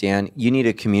totally with Dan. You need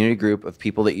a community group of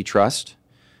people that you trust,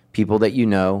 people that you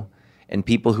know, and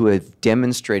people who have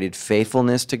demonstrated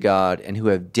faithfulness to God and who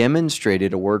have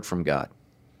demonstrated a word from God.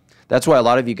 That's why a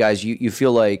lot of you guys, you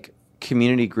feel like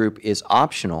community group is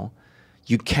optional.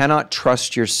 You cannot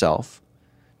trust yourself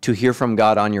to hear from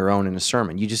God on your own in a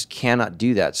sermon. You just cannot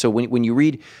do that. So when you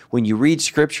read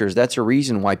scriptures, that's a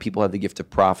reason why people have the gift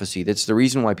of prophecy. That's the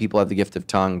reason why people have the gift of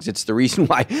tongues. It's the reason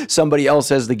why somebody else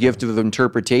has the gift of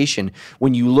interpretation.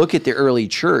 When you look at the early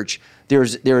church,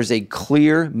 there's a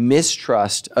clear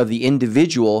mistrust of the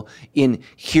individual in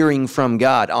hearing from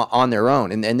God on their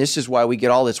own. And this is why we get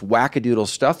all this wackadoodle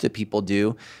stuff that people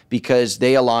do, because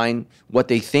they align what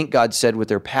they think God said with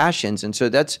their passions. And so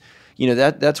that's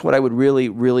what I would really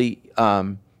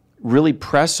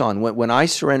press on. When I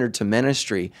surrendered to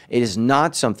ministry, it is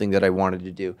not something that I wanted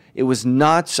to do. It was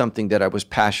not something that I was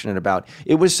passionate about.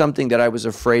 It was something that I was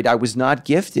afraid I was not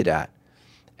gifted at.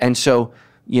 And so,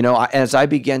 as I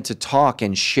began to talk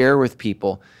and share with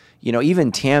people,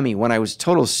 even Tammy, when I was a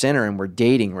total sinner and we're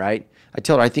dating, right? I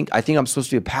told her, I think I'm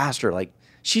supposed to be a pastor. Like,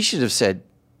 she should have said,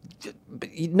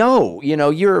 no,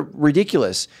 you're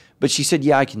ridiculous. But she said,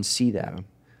 yeah, I can see that.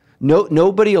 No,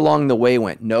 nobody along the way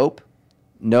went, nope,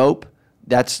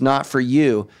 that's not for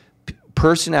you.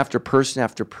 Person after person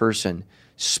after person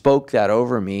spoke that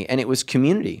over me, and it was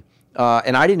community.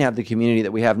 And I didn't have the community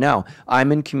that we have now.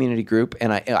 I'm in community group,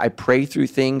 and I pray through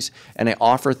things, and I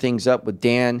offer things up with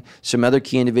Dan, some other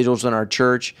key individuals in our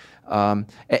church,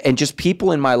 and just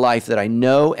people in my life that I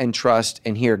know and trust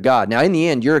and hear God. Now, in the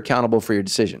end, you're accountable for your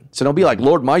decision. So don't be like,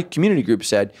 Lord, my community group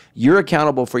said. You're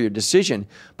accountable for your decision.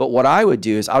 But what I would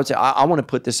do is I would say, I want to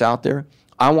put this out there.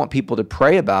 I want people to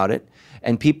pray about it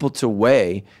and people to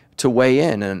weigh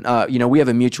in. And, we have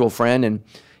a mutual friend, and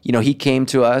he came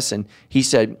to us and he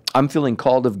said, I'm feeling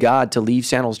called of God to leave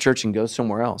Sandals Church and go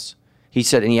somewhere else. He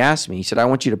said, and he asked me, he said, I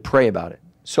want you to pray about it.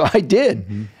 So I did.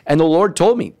 Mm-hmm. And the Lord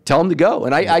told me, tell him to go.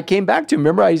 And I came back to him.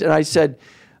 Remember, I said,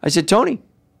 Tony,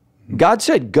 God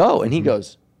said go. And he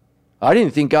goes, I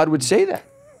didn't think God would say that.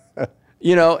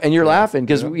 And you're laughing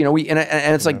because, and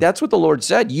it's like, that's what the Lord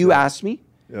said. You asked me.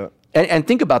 Yeah. And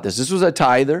think about this. This was a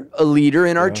tither, a leader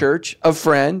in our church, a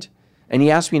friend. And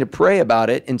he asked me to pray about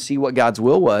it and see what God's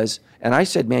will was. And I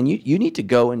said, man, you need to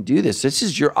go and do this. This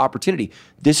is your opportunity.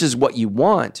 This is what you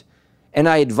want. And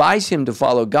I advised him to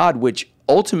follow God, which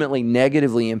ultimately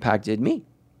negatively impacted me.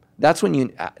 That's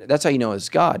how you know it's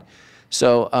God.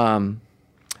 So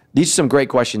these are some great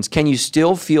questions. Can you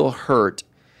still feel hurt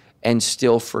and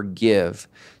still forgive?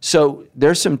 So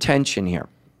there's some tension here.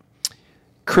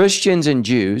 Christians and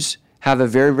Jews have a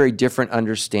very, very different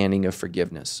understanding of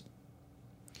forgiveness.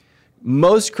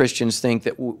 Most Christians think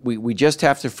that we just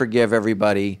have to forgive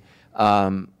everybody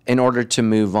in order to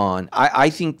move on. I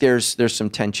think there's some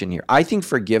tension here. I think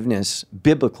forgiveness,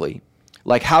 biblically,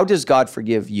 like how does God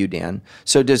forgive you, Dan?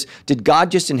 So did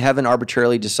God just in heaven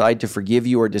arbitrarily decide to forgive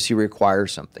you, or does he require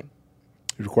something?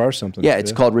 He requires something. Yeah,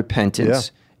 it's called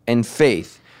repentance and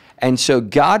faith. And so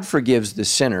God forgives the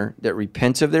sinner that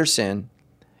repents of their sin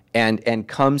and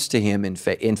comes to him in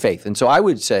faith. And so I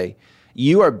would say,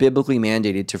 you are biblically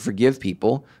mandated to forgive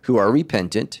people who are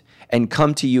repentant and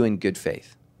come to you in good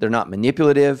faith. They're not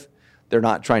manipulative. They're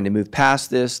not trying to move past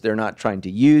this. They're not trying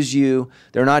to use you.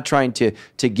 They're not trying to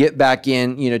get back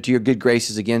in, to your good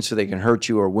graces again so they can hurt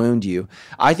you or wound you.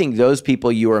 I think those people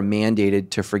you are mandated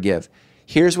to forgive.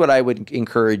 Here's what I would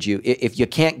encourage you. If you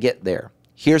can't get there,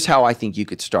 here's how I think you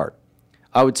could start.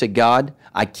 I would say, God,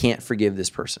 I can't forgive this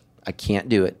person. I can't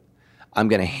do it. I'm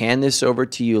going to hand this over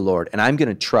to you, Lord, and I'm going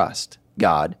to trust,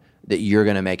 God, that you're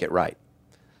going to make it right.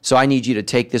 So I need you to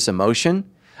take this emotion,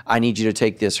 I need you to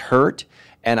take this hurt,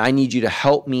 and I need you to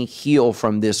help me heal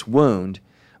from this wound.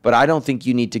 But I don't think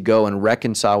you need to go and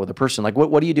reconcile with a person. Like,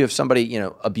 what do you do if somebody,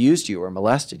 abused you or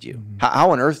molested you? Mm-hmm.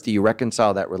 How on earth do you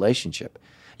reconcile that relationship?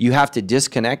 You have to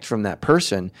disconnect from that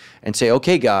person and say,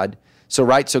 okay, God, so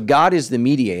God is the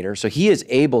mediator, so he is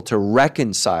able to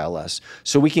reconcile us.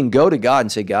 So we can go to God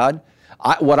and say, God,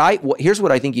 here's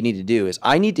what I think you need to do is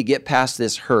I need to get past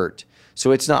this hurt So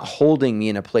it's not holding me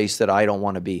in a place that I don't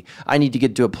want to be. I need to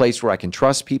get to a place where I can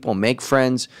trust people, make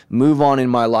friends, move on in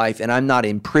my life, and I'm not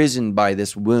imprisoned by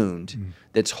this wound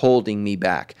that's holding me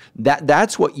back.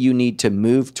 That's what you need to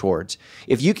move towards.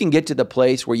 If you can get to the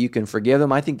place where you can forgive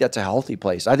them, I think that's a healthy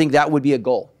place. I think that would be a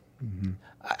goal.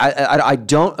 I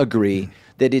don't agree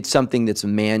that it's something that's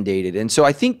mandated. And so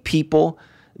I think people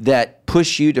that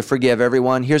push you to forgive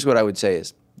everyone, here's what I would say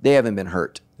is, they haven't been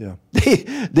hurt. Yeah.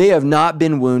 They have not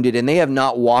been wounded, and they have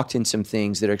not walked in some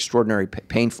things that are extraordinarily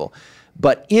painful.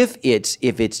 But if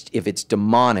it's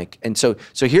demonic, and so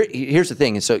here's the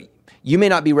thing, and so you may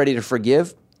not be ready to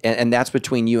forgive, and that's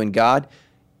between you and God.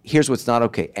 Here's what's not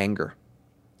okay: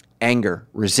 anger,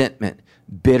 resentment,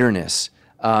 bitterness,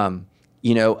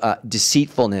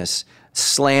 deceitfulness,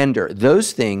 slander.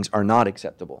 Those things are not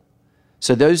acceptable.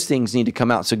 So those things need to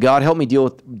come out. So God, help me deal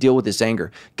with this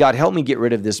anger. God, help me get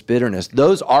rid of this bitterness.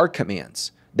 Those are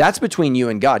commands. That's between you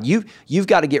and God. You've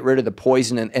got to get rid of the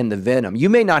poison and the venom. You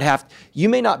may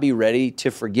not be ready to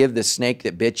forgive the snake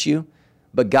that bit you,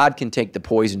 but God can take the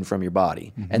poison from your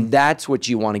body. And that's what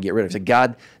you want to get rid of. So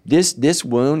God, this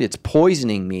wound, it's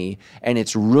poisoning me, and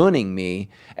it's ruining me,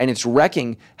 and it's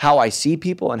wrecking how I see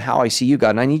people and how I see you,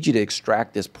 God. And I need you to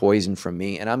extract this poison from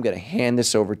me, and I'm going to hand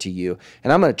this over to you.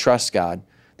 And I'm going to trust, God,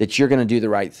 that you're going to do the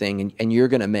right thing, and you're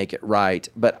going to make it right.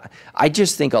 But I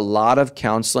just think a lot of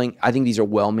counseling, I think these are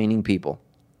well-meaning people.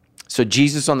 So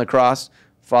Jesus on the cross,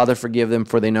 Father, forgive them,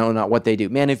 for they know not what they do.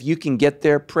 Man, if you can get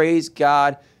there, praise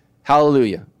God.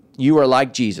 Hallelujah. You are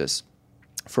like Jesus.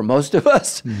 For most of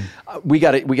us, we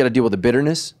got to deal with the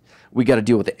bitterness. We got to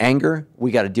deal with the anger.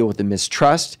 We got to deal with the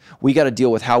mistrust. We got to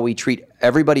deal with how we treat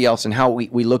everybody else and how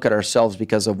we look at ourselves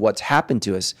because of what's happened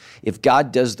to us. If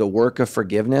God does the work of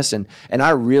forgiveness, and I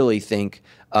really think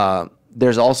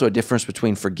there's also a difference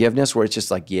between forgiveness where it's just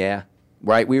like, yeah,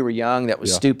 right, we were young, that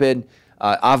was stupid.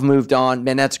 I've moved on.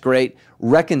 Man, that's great.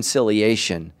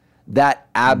 Reconciliation, that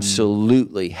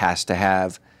absolutely has to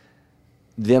have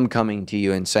them coming to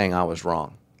you and saying, I was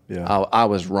wrong. Yeah. I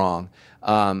was wrong.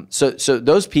 So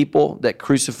those people that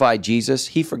crucified Jesus,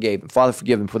 he forgave them. Father,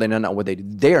 forgive them, for they know not what they do.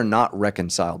 They are not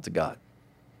reconciled to God.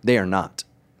 They are not.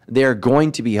 They are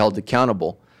going to be held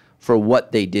accountable for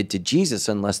what they did to Jesus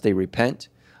unless they repent,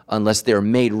 unless they're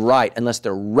made right, unless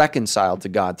they're reconciled to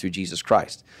God through Jesus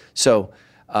Christ. So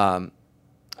I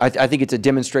think it's a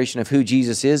demonstration of who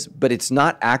Jesus is, but it's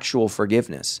not actual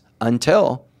forgiveness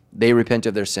until they repent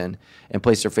of their sin and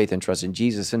place their faith and trust in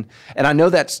Jesus. And I know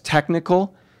that's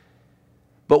technical,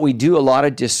 but we do a lot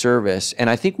of disservice, and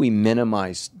I think we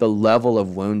minimize the level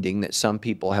of wounding that some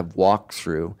people have walked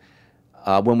through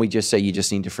when we just say you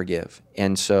just need to forgive.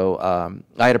 And so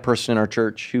I had a person in our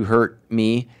church who hurt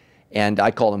me, and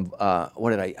I called him, what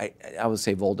did I would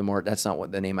say Voldemort. That's not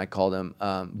what the name I called him.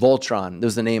 Voltron, that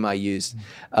was the name I used,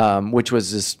 which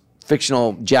was this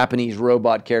fictional Japanese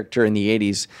robot character in the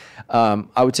 80s.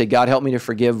 I would say, God, help me to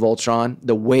forgive Voltron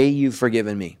the way you've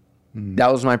forgiven me. That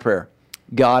was my prayer.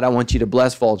 God, I want you to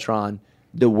bless Voltron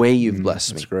the way you've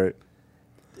blessed me. That's great.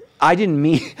 I didn't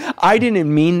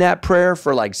mean that prayer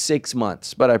for like 6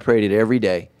 months, but I prayed it every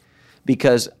day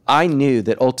because I knew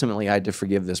that ultimately I had to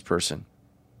forgive this person.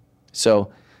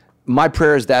 So my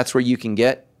prayer is that's where you can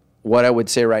get. What I would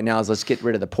say right now is let's get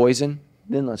rid of the poison,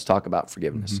 then let's talk about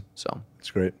forgiveness. So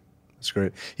that's great. That's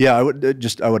great. Yeah, I would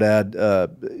add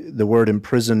the word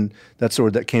imprison. That's the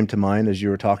word that came to mind as you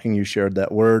were talking. You shared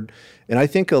that word. And I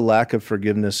think a lack of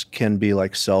forgiveness can be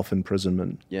like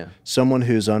self-imprisonment. Yeah. Someone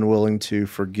who's unwilling to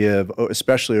forgive,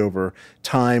 especially over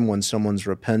time when someone's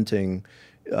repenting,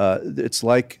 it's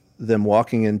like them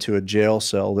walking into a jail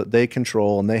cell that they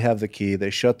control and they have the key. They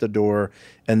shut the door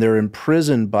and they're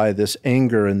imprisoned by this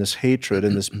anger and this hatred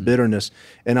and this bitterness.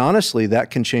 And honestly, that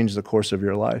can change the course of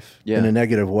your life in a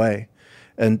negative way.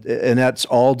 And that's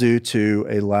all due to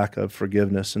a lack of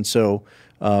forgiveness. And so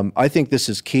I think this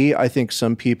is key. I think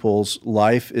some people's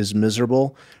life is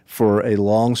miserable for a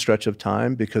long stretch of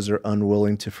time because they're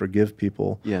unwilling to forgive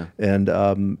people. Yeah.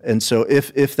 And so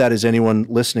if that is anyone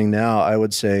listening now, I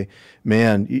would say,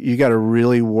 man, you got to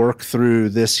really work through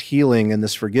this healing and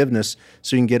this forgiveness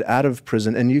so you can get out of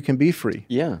prison and you can be free.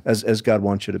 Yeah. As God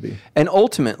wants you to be. And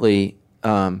ultimately,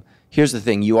 here's the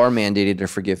thing: you are mandated to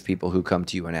forgive people who come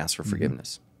to you and ask for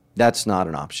forgiveness. That's not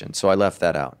an option. So I left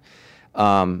that out.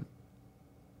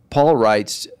 Paul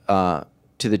writes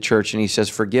to the church, and he says,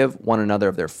 forgive one another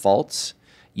of their faults.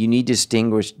 You need to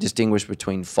distinguish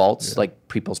between faults, like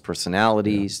people's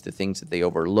personalities, the things that they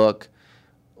overlook.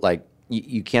 Like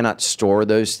you cannot store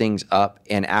those things up,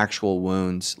 and actual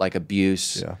wounds like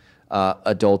abuse,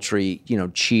 adultery,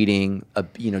 cheating,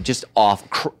 just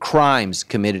crimes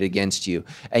committed against you.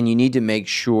 And you need to make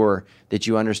sure that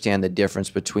you understand the difference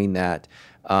between that.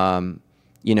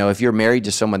 If you're married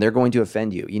to someone, they're going to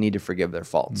offend you. You need to forgive their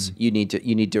faults. You need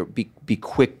to be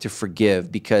quick to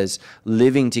forgive, because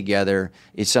living together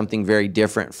is something very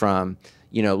different from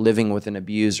living with an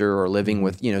abuser or living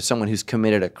with someone who's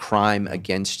committed a crime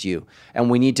against you. And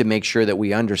we need to make sure that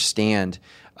we understand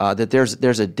that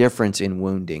there's a difference in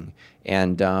wounding,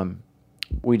 and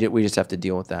we just have to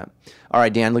deal with that. All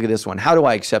right, Dan, look at this one. How do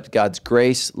I accept God's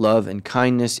grace, love, and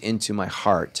kindness into my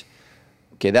heart?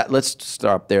 Okay, let's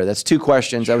stop there. That's 2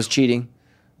 questions. I was cheating.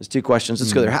 There's 2 questions.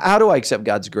 Let's go there. How do I accept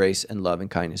God's grace and love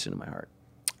and kindness into my heart?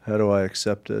 How do I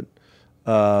accept it?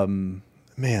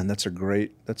 Man, that's a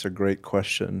great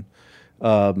question.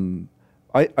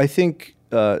 I think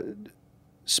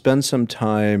spend some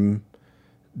time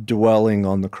dwelling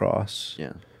on the cross.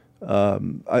 Yeah.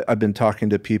 I've been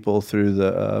talking to people through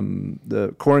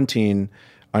the quarantine.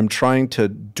 I'm trying to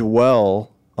dwell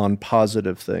on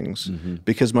positive things,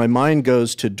 because my mind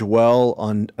goes to dwell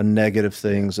on negative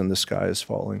things and the sky is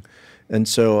falling. And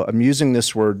so I'm using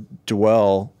this word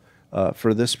dwell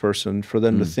for this person, for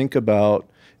them to think about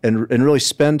and really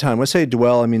spend time. When I say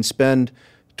dwell, I mean spend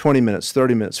 20 minutes,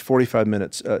 30 minutes, 45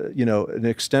 minutes, an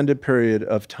extended period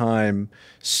of time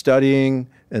studying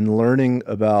and learning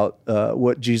about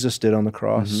what Jesus did on the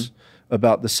cross,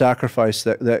 about the sacrifice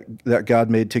that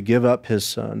God made to give up his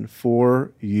son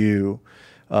for you,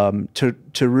 to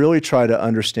really try to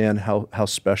understand how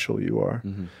special you are.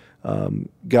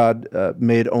 God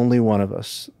made only one of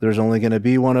us. There's only going to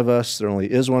be one of us. There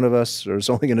only is one of us. There's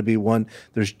only going to be one.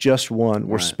 There's just one.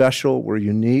 We're special. We're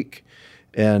unique.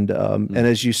 And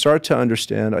as you start to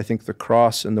understand, I think the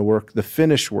cross and the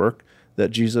finished work that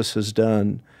Jesus has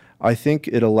done, I think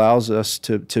it allows us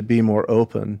to be more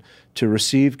open to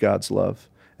receive God's love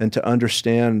and to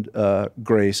understand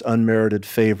grace, unmerited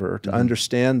favor, to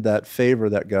understand that favor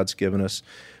that God's given us.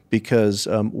 Because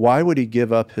why would he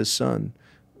give up his son?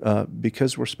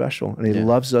 Because we're special, and he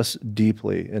loves us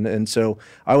deeply. And so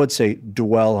I would say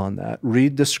dwell on that.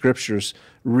 Read the scriptures.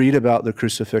 Read about the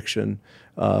crucifixion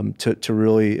to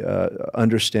really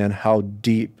understand how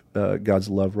deep God's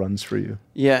love runs for you.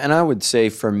 Yeah, and I would say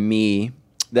for me,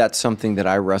 that's something that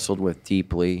I wrestled with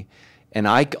deeply. And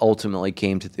I ultimately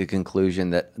came to the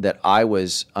conclusion that I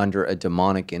was under a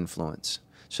demonic influence.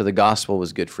 So the gospel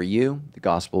was good for you. The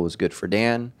gospel was good for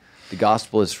Dan. The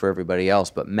gospel is for everybody else,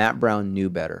 but Matt Brown knew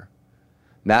better.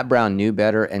 Matt Brown knew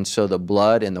better, and so the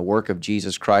blood and the work of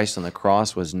Jesus Christ on the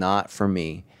cross was not for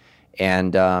me.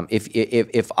 And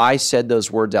if I said those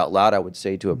words out loud, I would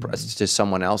say to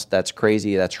someone else, that's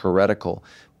crazy, that's heretical.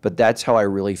 But that's how I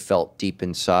really felt deep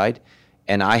inside,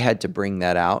 and I had to bring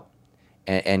that out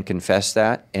and confess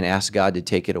that and ask God to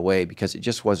take it away, because it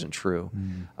just wasn't true.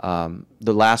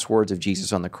 The last words of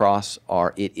Jesus on the cross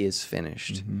are, "It is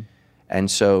finished." And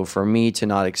so for me to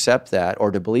not accept that,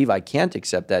 or to believe I can't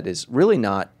accept that, is really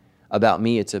not about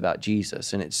me, it's about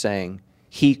Jesus. And it's saying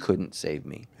he couldn't save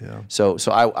me. Yeah. So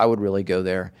I would really go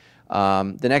there.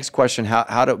 The next question,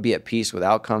 how to be at peace with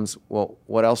outcomes? Well,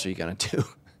 what else are you going to do?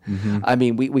 I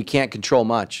mean, we can't control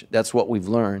much. That's what we've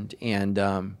learned. And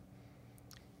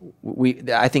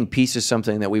I think peace is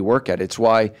something that we work at. It's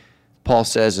why Paul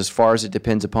says, as far as it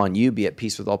depends upon you, be at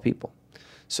peace with all people.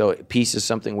 So peace is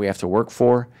something we have to work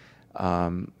for.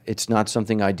 It's not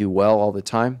something I do well all the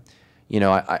time.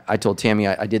 I told Tammy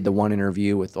I did the one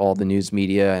interview with all the news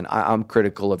media, and I'm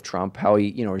critical of Trump, how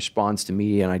he responds to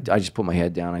media, and I just put my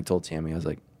head down. I told Tammy,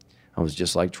 I was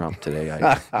just like Trump today.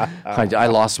 I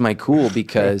lost my cool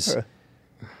because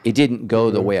it didn't go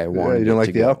the way I wanted. You didn't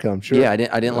like the outcome, sure. Yeah, I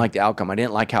didn't like the outcome. I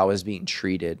didn't like how I was being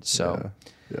treated. So,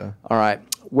 yeah. All right.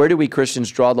 Where do we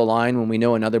Christians draw the line when we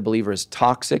know another believer is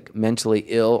toxic, mentally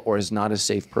ill, or is not a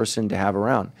safe person to have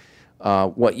around?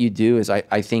 What you do is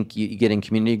I think you get in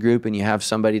community group and you have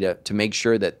somebody to make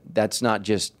sure that that's not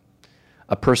just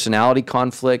a personality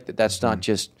conflict, that's not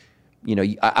just,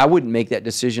 I wouldn't make that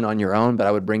decision on your own, but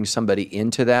I would bring somebody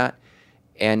into that.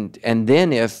 And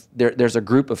then if there's a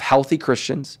group of healthy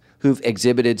Christians who've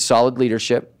exhibited solid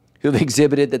leadership, who've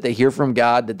exhibited that they hear from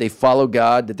God, that they follow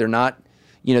God, that they're not,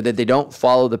 that they don't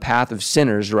follow the path of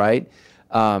sinners, right?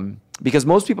 Because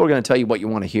most people are going to tell you what you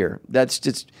want to hear.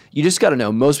 You just got to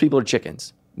know most people are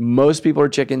chickens. Most people are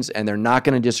chickens, and they're not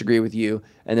going to disagree with you,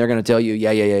 and they're going to tell you,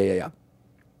 yeah.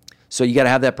 So you got to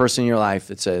have that person in your life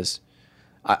that says,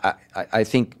 I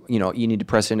think, you need to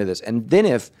press into this. And then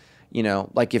if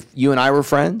you and I were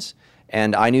friends,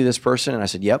 and I knew this person, and I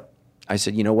said, yep. I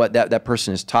said, you know what, that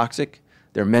person is toxic.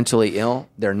 They're mentally ill.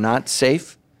 They're not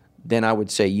safe. then I would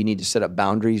say you need to set up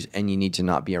boundaries and you need to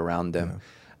not be around them.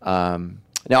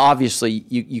 Now, obviously,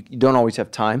 you don't always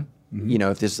have time. You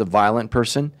know, if this is a violent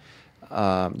person,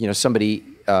 you know, somebody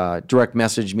direct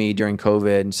messaged me during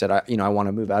COVID and said, I want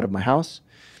to move out of my house.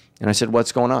 And I said,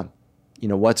 what's going on? You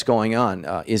know, what's going on?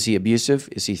 Is he abusive?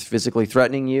 Is he physically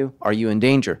threatening you? Are you in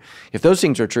danger? If those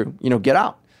things are true, you know, get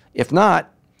out. If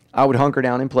not, I would hunker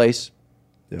down in place.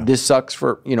 Yeah. This sucks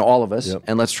for, you know, all of us. Yep.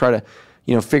 And let's try to,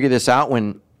 you know, figure this out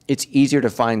when it's easier to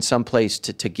find some place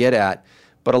to get at.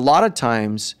 But a lot of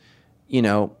times, you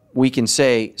know, we can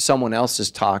say someone else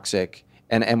is toxic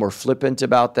and we're flippant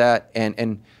about that.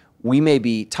 And we may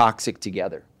be toxic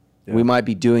together. Yeah. We might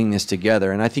be doing this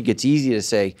together. And I think it's easy to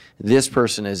say this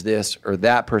person is this or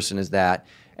that person is that.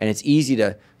 And it's easy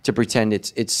to pretend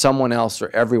it's someone else or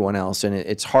everyone else. And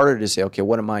it's harder to say, okay,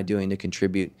 what am I doing to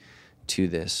contribute to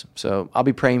this? So I'll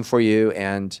be praying for you.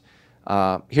 And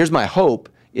here's my hope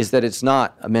is that it's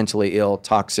not a mentally ill,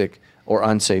 toxic, or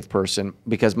unsafe person,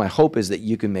 because my hope is that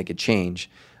you can make a change.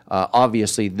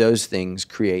 Obviously, those things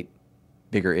create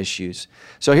bigger issues.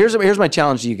 So here's my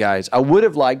challenge to you guys. I would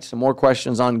have liked some more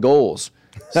questions on goals.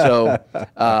 So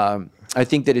I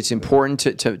think that it's important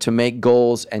to make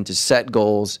goals and to set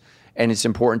goals, and it's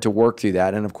important to work through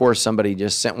that. And of course, somebody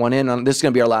just sent one in. This is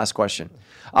going to be our last question.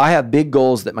 I have big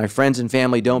goals that my friends and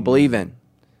family don't believe in.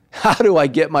 How do I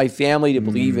get my family to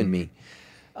believe in me?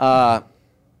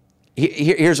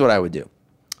 Here's what I would do.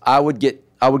 I would get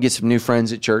some new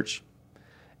friends at church,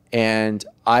 and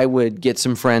I would get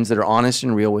some friends that are honest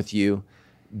and real with you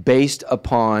based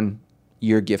upon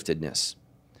your giftedness,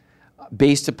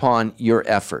 based upon your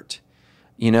effort.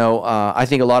 You know, I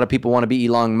think a lot of people want to be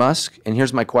Elon Musk, and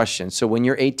here's my question. So when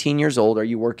you're 18 years old, are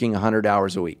you working 100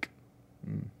 hours a week?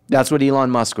 That's what Elon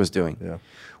Musk was doing. Yeah.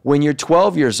 When you're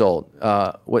 12 years old,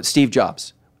 Steve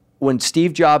Jobs. When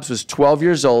Steve Jobs was 12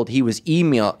 years old, he was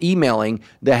emailing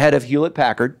the head of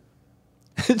Hewlett-Packard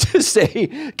to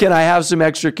say, can I have some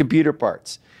extra computer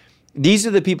parts? These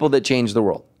are the people that change the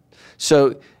world.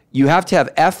 So you have to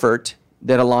have effort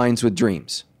that aligns with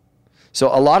dreams.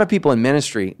 So a lot of people in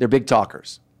ministry, they're big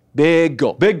talkers. Big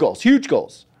goals, huge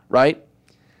goals, right?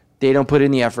 They don't put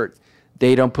in the effort.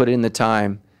 They don't put in the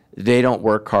time. They don't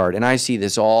work hard. And I see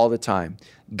this all the time.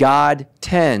 God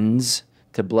tends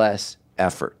to bless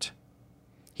effort.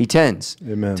 He tends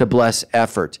to bless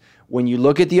effort. When you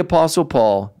look at the Apostle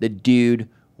Paul, the dude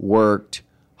worked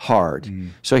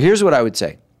hard. So here's what I would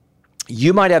say.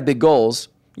 You might have big goals.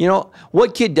 You know,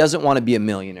 what kid doesn't want to be a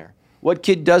millionaire? What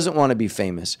kid doesn't want to be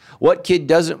famous? What kid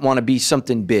doesn't want to be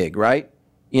something big, right?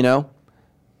 You know,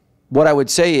 what I would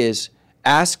say is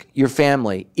ask your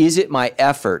family, is it my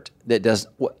effort that does,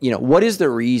 you know, what is the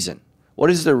reason? What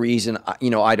is the reason, you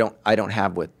know, I don't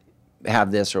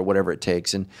have this or whatever it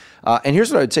takes. And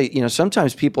here's what I would say, you know,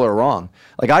 sometimes people are wrong.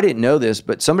 Like I didn't know this,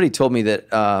 but somebody told me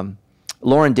that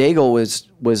Lauren Daigle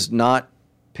was not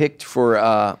picked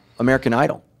for American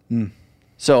Idol.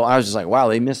 So I was just like, wow,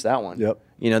 they missed that one. Yep.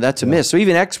 You know, that's a miss. So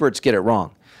even experts get it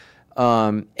wrong.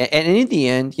 And in the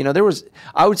end, you know,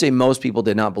 I would say most people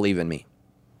did not believe in me.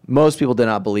 Most people did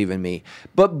not believe in me.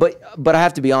 But I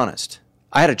have to be honest.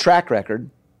 I had a track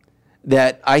record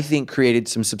that I think created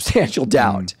some substantial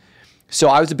doubt. So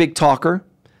I was a big talker.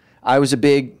 I was a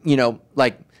big, you know,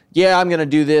 like, yeah, I'm going to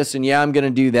do this and yeah, I'm going to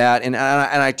do that. And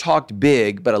I talked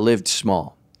big, but I lived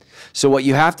small. So what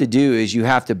you have to do is you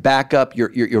have to back up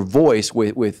your voice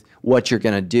with what you're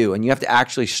going to do, and you have to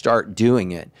actually start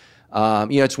doing it. You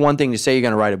know, it's one thing to say you're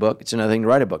going to write a book. It's another thing to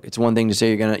write a book. It's one thing to say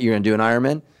you're going to do an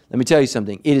Ironman. Let me tell you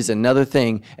something. It is another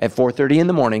thing at 4:30 in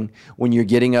the morning when you're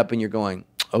getting up and you're going,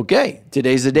 okay,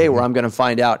 today's the day where I'm going to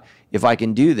find out if I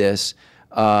can do this.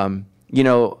 You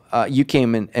know, you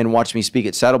came and watched me speak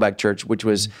at Saddleback Church, which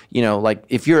was, you know, like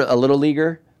if you're a little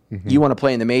leaguer, you want to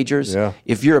play in the majors. Yeah.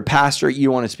 If you're a pastor, you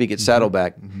want to speak at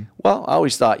Saddleback. Well, I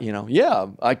always thought, you know, yeah,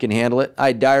 I can handle it. I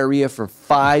had diarrhea for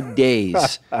 5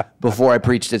 days before I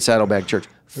preached at Saddleback Church.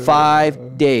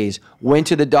 5 days. Went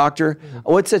to the doctor.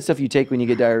 What's that stuff you take when you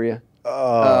get diarrhea?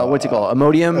 What's it called?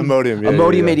 Imodium? Imodium, yeah.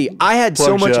 Imodium AD. I had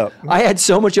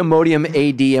so much Imodium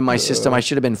AD in my system, I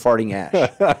should have been farting ash.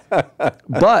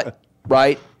 But,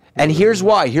 right? And here's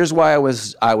why. Here's why I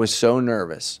was so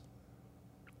nervous.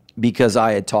 Because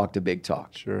I had talked a big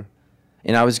talk. Sure.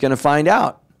 And I was going to find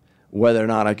out whether or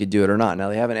not I could do it or not. Now,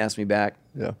 they haven't asked me back.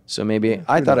 Yeah. So maybe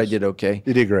I thought I did okay.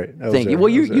 You did great. Thank you. Well,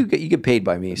 you get paid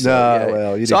by me. So,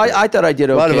 well, you did great. I thought I did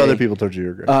okay. A lot of other people told you you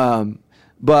were great.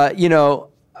 But, you know,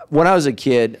 when I was a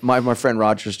kid, my friend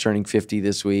Roger's turning 50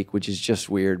 this week, which is just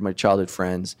weird, my childhood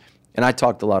friends, and I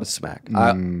talked a lot of smack.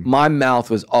 My mouth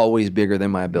was always bigger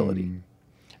than my ability.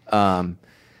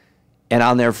 And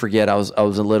I'll never forget, I was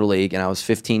in Little League, and I was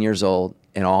 15 years old,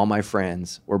 and all my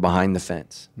friends were behind the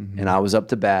fence. And I was up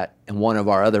to bat, and one of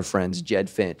our other friends, Jed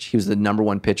Finch, he was the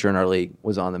 #1 pitcher in our league,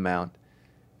 was on the mound.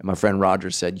 And my friend Roger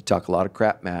said, "You talk a lot of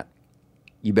crap, Matt.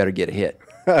 You better get a hit."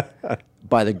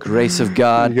 By the grace of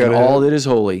God and all that is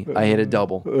holy, I hit a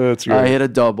double. That's right. I hit a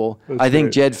double. I think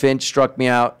great. Jed Finch struck me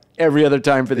out every other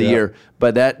time for the year.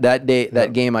 But that day,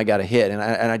 that game, I got a hit. And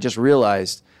I just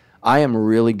realized I am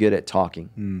really good at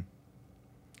talking.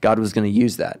 God was going to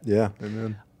use that. Yeah,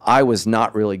 amen. I was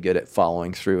not really good at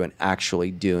following through and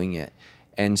actually doing it.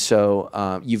 And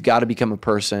so you've got to become a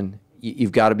person.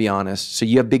 You've got to be honest. So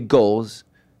you have big goals.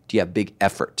 Do you have big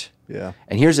effort? Yeah.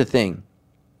 And here's the thing.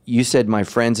 You said my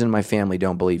friends and my family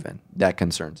don't believe in. That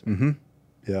concerns me.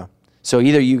 Yeah. So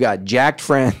either you got jacked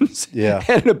friends Yeah.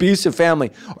 and an abusive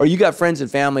family, or you got friends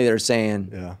and family that are saying,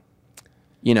 Yeah.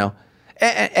 you know,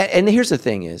 and here's the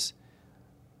thing is,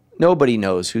 nobody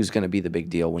knows who's going to be the big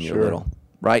deal when you're little,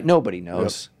 right? Nobody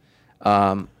knows.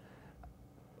 I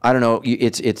don't know.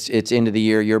 It's end of the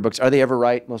year yearbooks. Are they ever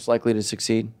right? Most likely to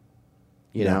succeed?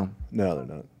 You know? No,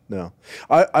 they're not. No.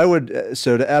 I would,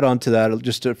 so to add on to that,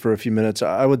 just for a few minutes,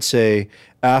 I would say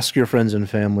ask your friends and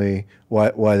family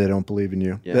why they don't believe in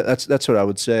you. Yeah. That's what I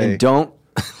would say. And don't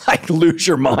like lose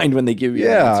your mind when they give you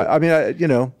an answer. I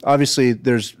mean, obviously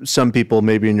there's some people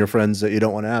maybe in your friends that you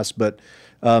don't want to ask, but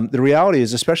the reality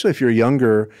is, especially if you're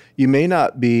younger, you may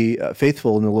not be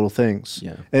faithful in the little things.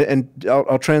 Yeah. And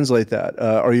I'll translate that.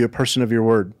 Are you a person of your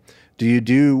word? Do you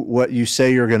do what you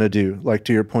say you're going to do? Like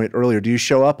to your point earlier, do you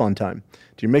show up on time?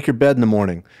 Do you make your bed in the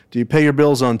morning? Do you pay your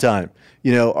bills on time?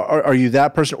 You know, are you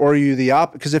that person, or are you the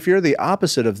opposite? Because if you're the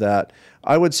opposite of that,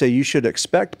 I would say you should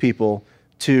expect people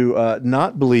to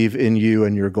not believe in you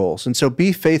and your goals. And so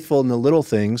be faithful in the little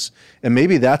things, and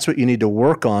maybe that's what you need to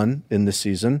work on in this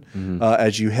season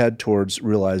as you head towards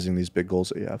realizing these big goals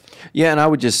that you have. Yeah, and I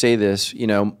would just say this,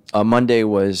 Monday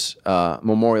was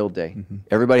Memorial Day.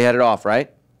 Everybody had it off,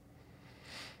 right?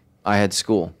 I had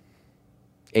school,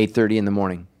 8:30 in the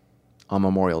morning on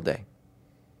Memorial Day,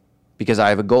 because I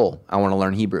have a goal. I want to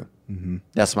learn Hebrew.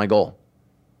 That's my goal.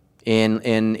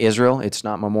 In Israel, it's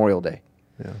not Memorial Day.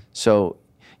 Yeah. So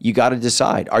you got to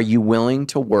decide, are you willing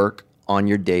to work on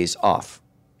your days off?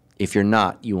 If you're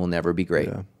not, you will never be great.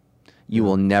 Yeah. You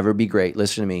will never be great.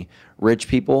 Listen to me. Rich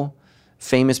people,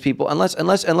 famous people,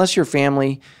 unless your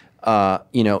family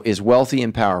is wealthy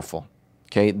and powerful.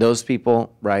 Okay, those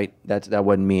people, right? That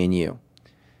wasn't me and you.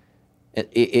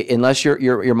 Unless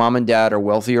your mom and dad are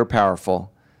wealthy or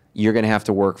powerful, you're going to have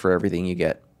to work for everything you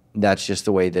get. That's just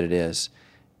the way that it is.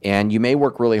 And you may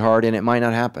work really hard, and it might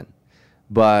not happen.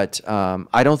 But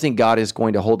I don't think God is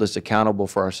going to hold us accountable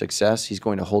for our success. He's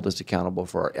going to hold us accountable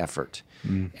for our effort.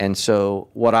 And so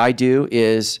what I do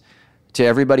is, to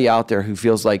everybody out there who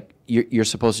feels like you're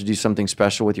supposed to do something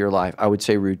special with your life, I would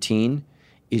say routine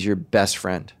is your best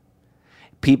friend.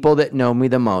 People that know me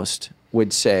the most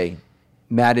would say,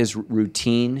 Matt is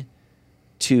routine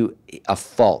to a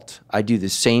fault. I do the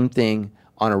same thing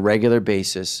on a regular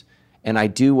basis, and I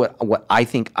do what I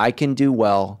think I can do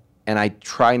well, and I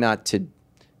try not to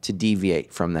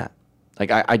deviate from that.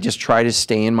 Like I just try to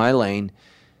stay in my lane,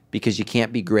 because you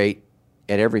can't be great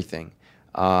at everything.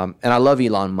 And I love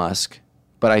Elon Musk,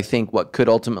 but I think what could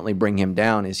ultimately bring him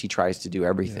down is he tries to do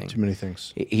everything. Too many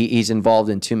things. He's involved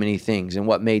in too many things. And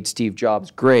what made Steve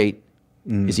Jobs great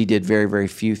is he did very, very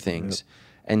few things. Yep.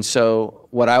 And so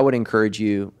what I would encourage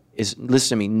you is,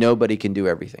 listen to me, nobody can do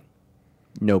everything.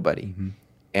 Nobody.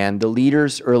 And the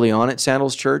leaders early on at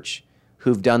Sandals Church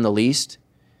who've done the least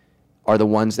are the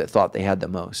ones that thought they had the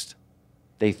most.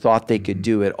 They thought they could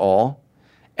do it all,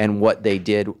 and what they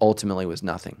did ultimately was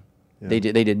nothing. Yeah.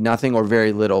 They did nothing or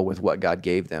very little with what God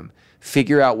gave them.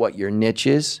 Figure out what your niche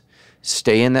is,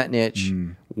 stay in that niche,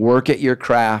 work at your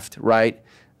craft, right?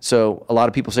 So a lot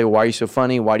of people say, why are you so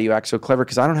funny? Why do you act so clever?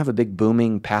 Because I don't have a big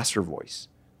booming pastor voice.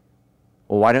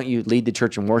 Well, why don't you lead the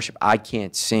church in worship? I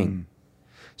can't sing.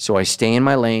 So I stay in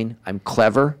my lane. I'm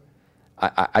clever.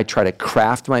 I try to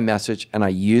craft my message, and I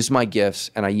use my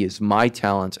gifts, and I use my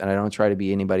talents, and I don't try to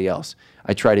be anybody else.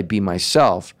 I try to be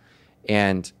myself,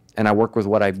 and I work with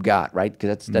what I've got, right?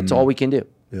 Because that's all we can do.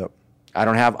 Yep. I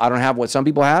don't have what some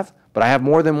people have, but I have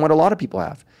more than what a lot of people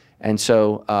have. And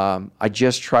so I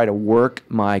just try to work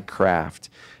my craft.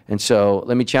 And so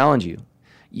let me challenge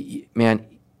you. Man,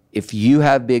 if you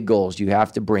have big goals, you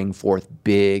have to bring forth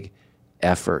big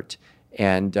effort.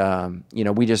 And, I'm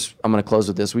going to close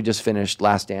with this. We just finished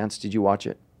Last Dance. Did you watch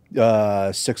it?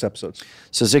 6 episodes.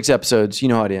 So 6 episodes, you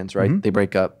know how it ends, right? They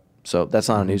break up. So that's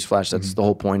not a newsflash. That's the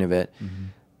whole point of it.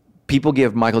 People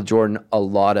give Michael Jordan a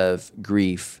lot of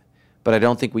grief, but I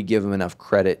don't think we give him enough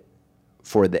credit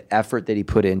for the effort that he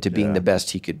put into being the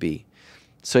best he could be.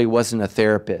 So he wasn't a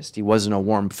therapist. He wasn't a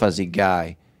warm, fuzzy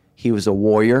guy. He was a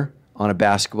warrior on a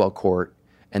basketball court,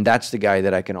 and that's the guy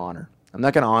that I can honor. I'm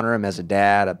not going to honor him as a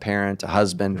dad, a parent, a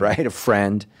husband, right, a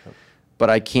friend, but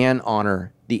I can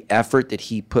honor the effort that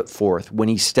he put forth when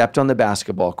he stepped on the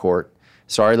basketball court.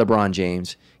 Sorry, LeBron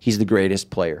James, he's the greatest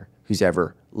player who's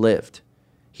ever lived.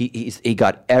 He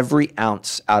got every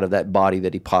ounce out of that body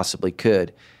that he possibly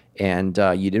could, and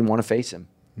you didn't want to face him.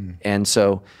 And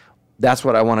so that's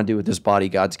what I want to do with this body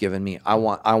God's given me. I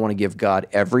want to give God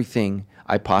everything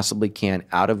I possibly can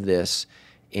out of this,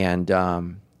 and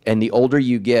the older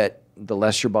you get, the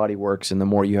less your body works, and the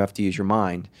more you have to use your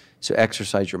mind. So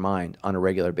exercise your mind on a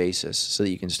regular basis so that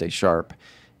you can stay sharp.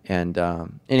 And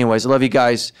anyways, I love you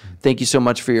guys. Thank you so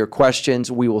much for your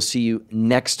questions. We will see you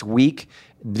next week.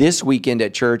 This weekend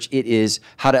at church, it is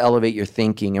how to elevate your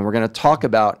thinking. And we're going to talk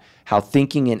about how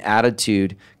thinking and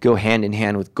attitude go hand in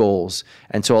hand with goals.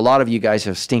 And so a lot of you guys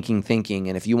have stinking thinking.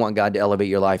 And if you want God to elevate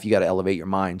your life, you got to elevate your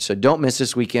mind. So don't miss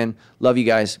this weekend. Love you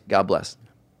guys. God bless.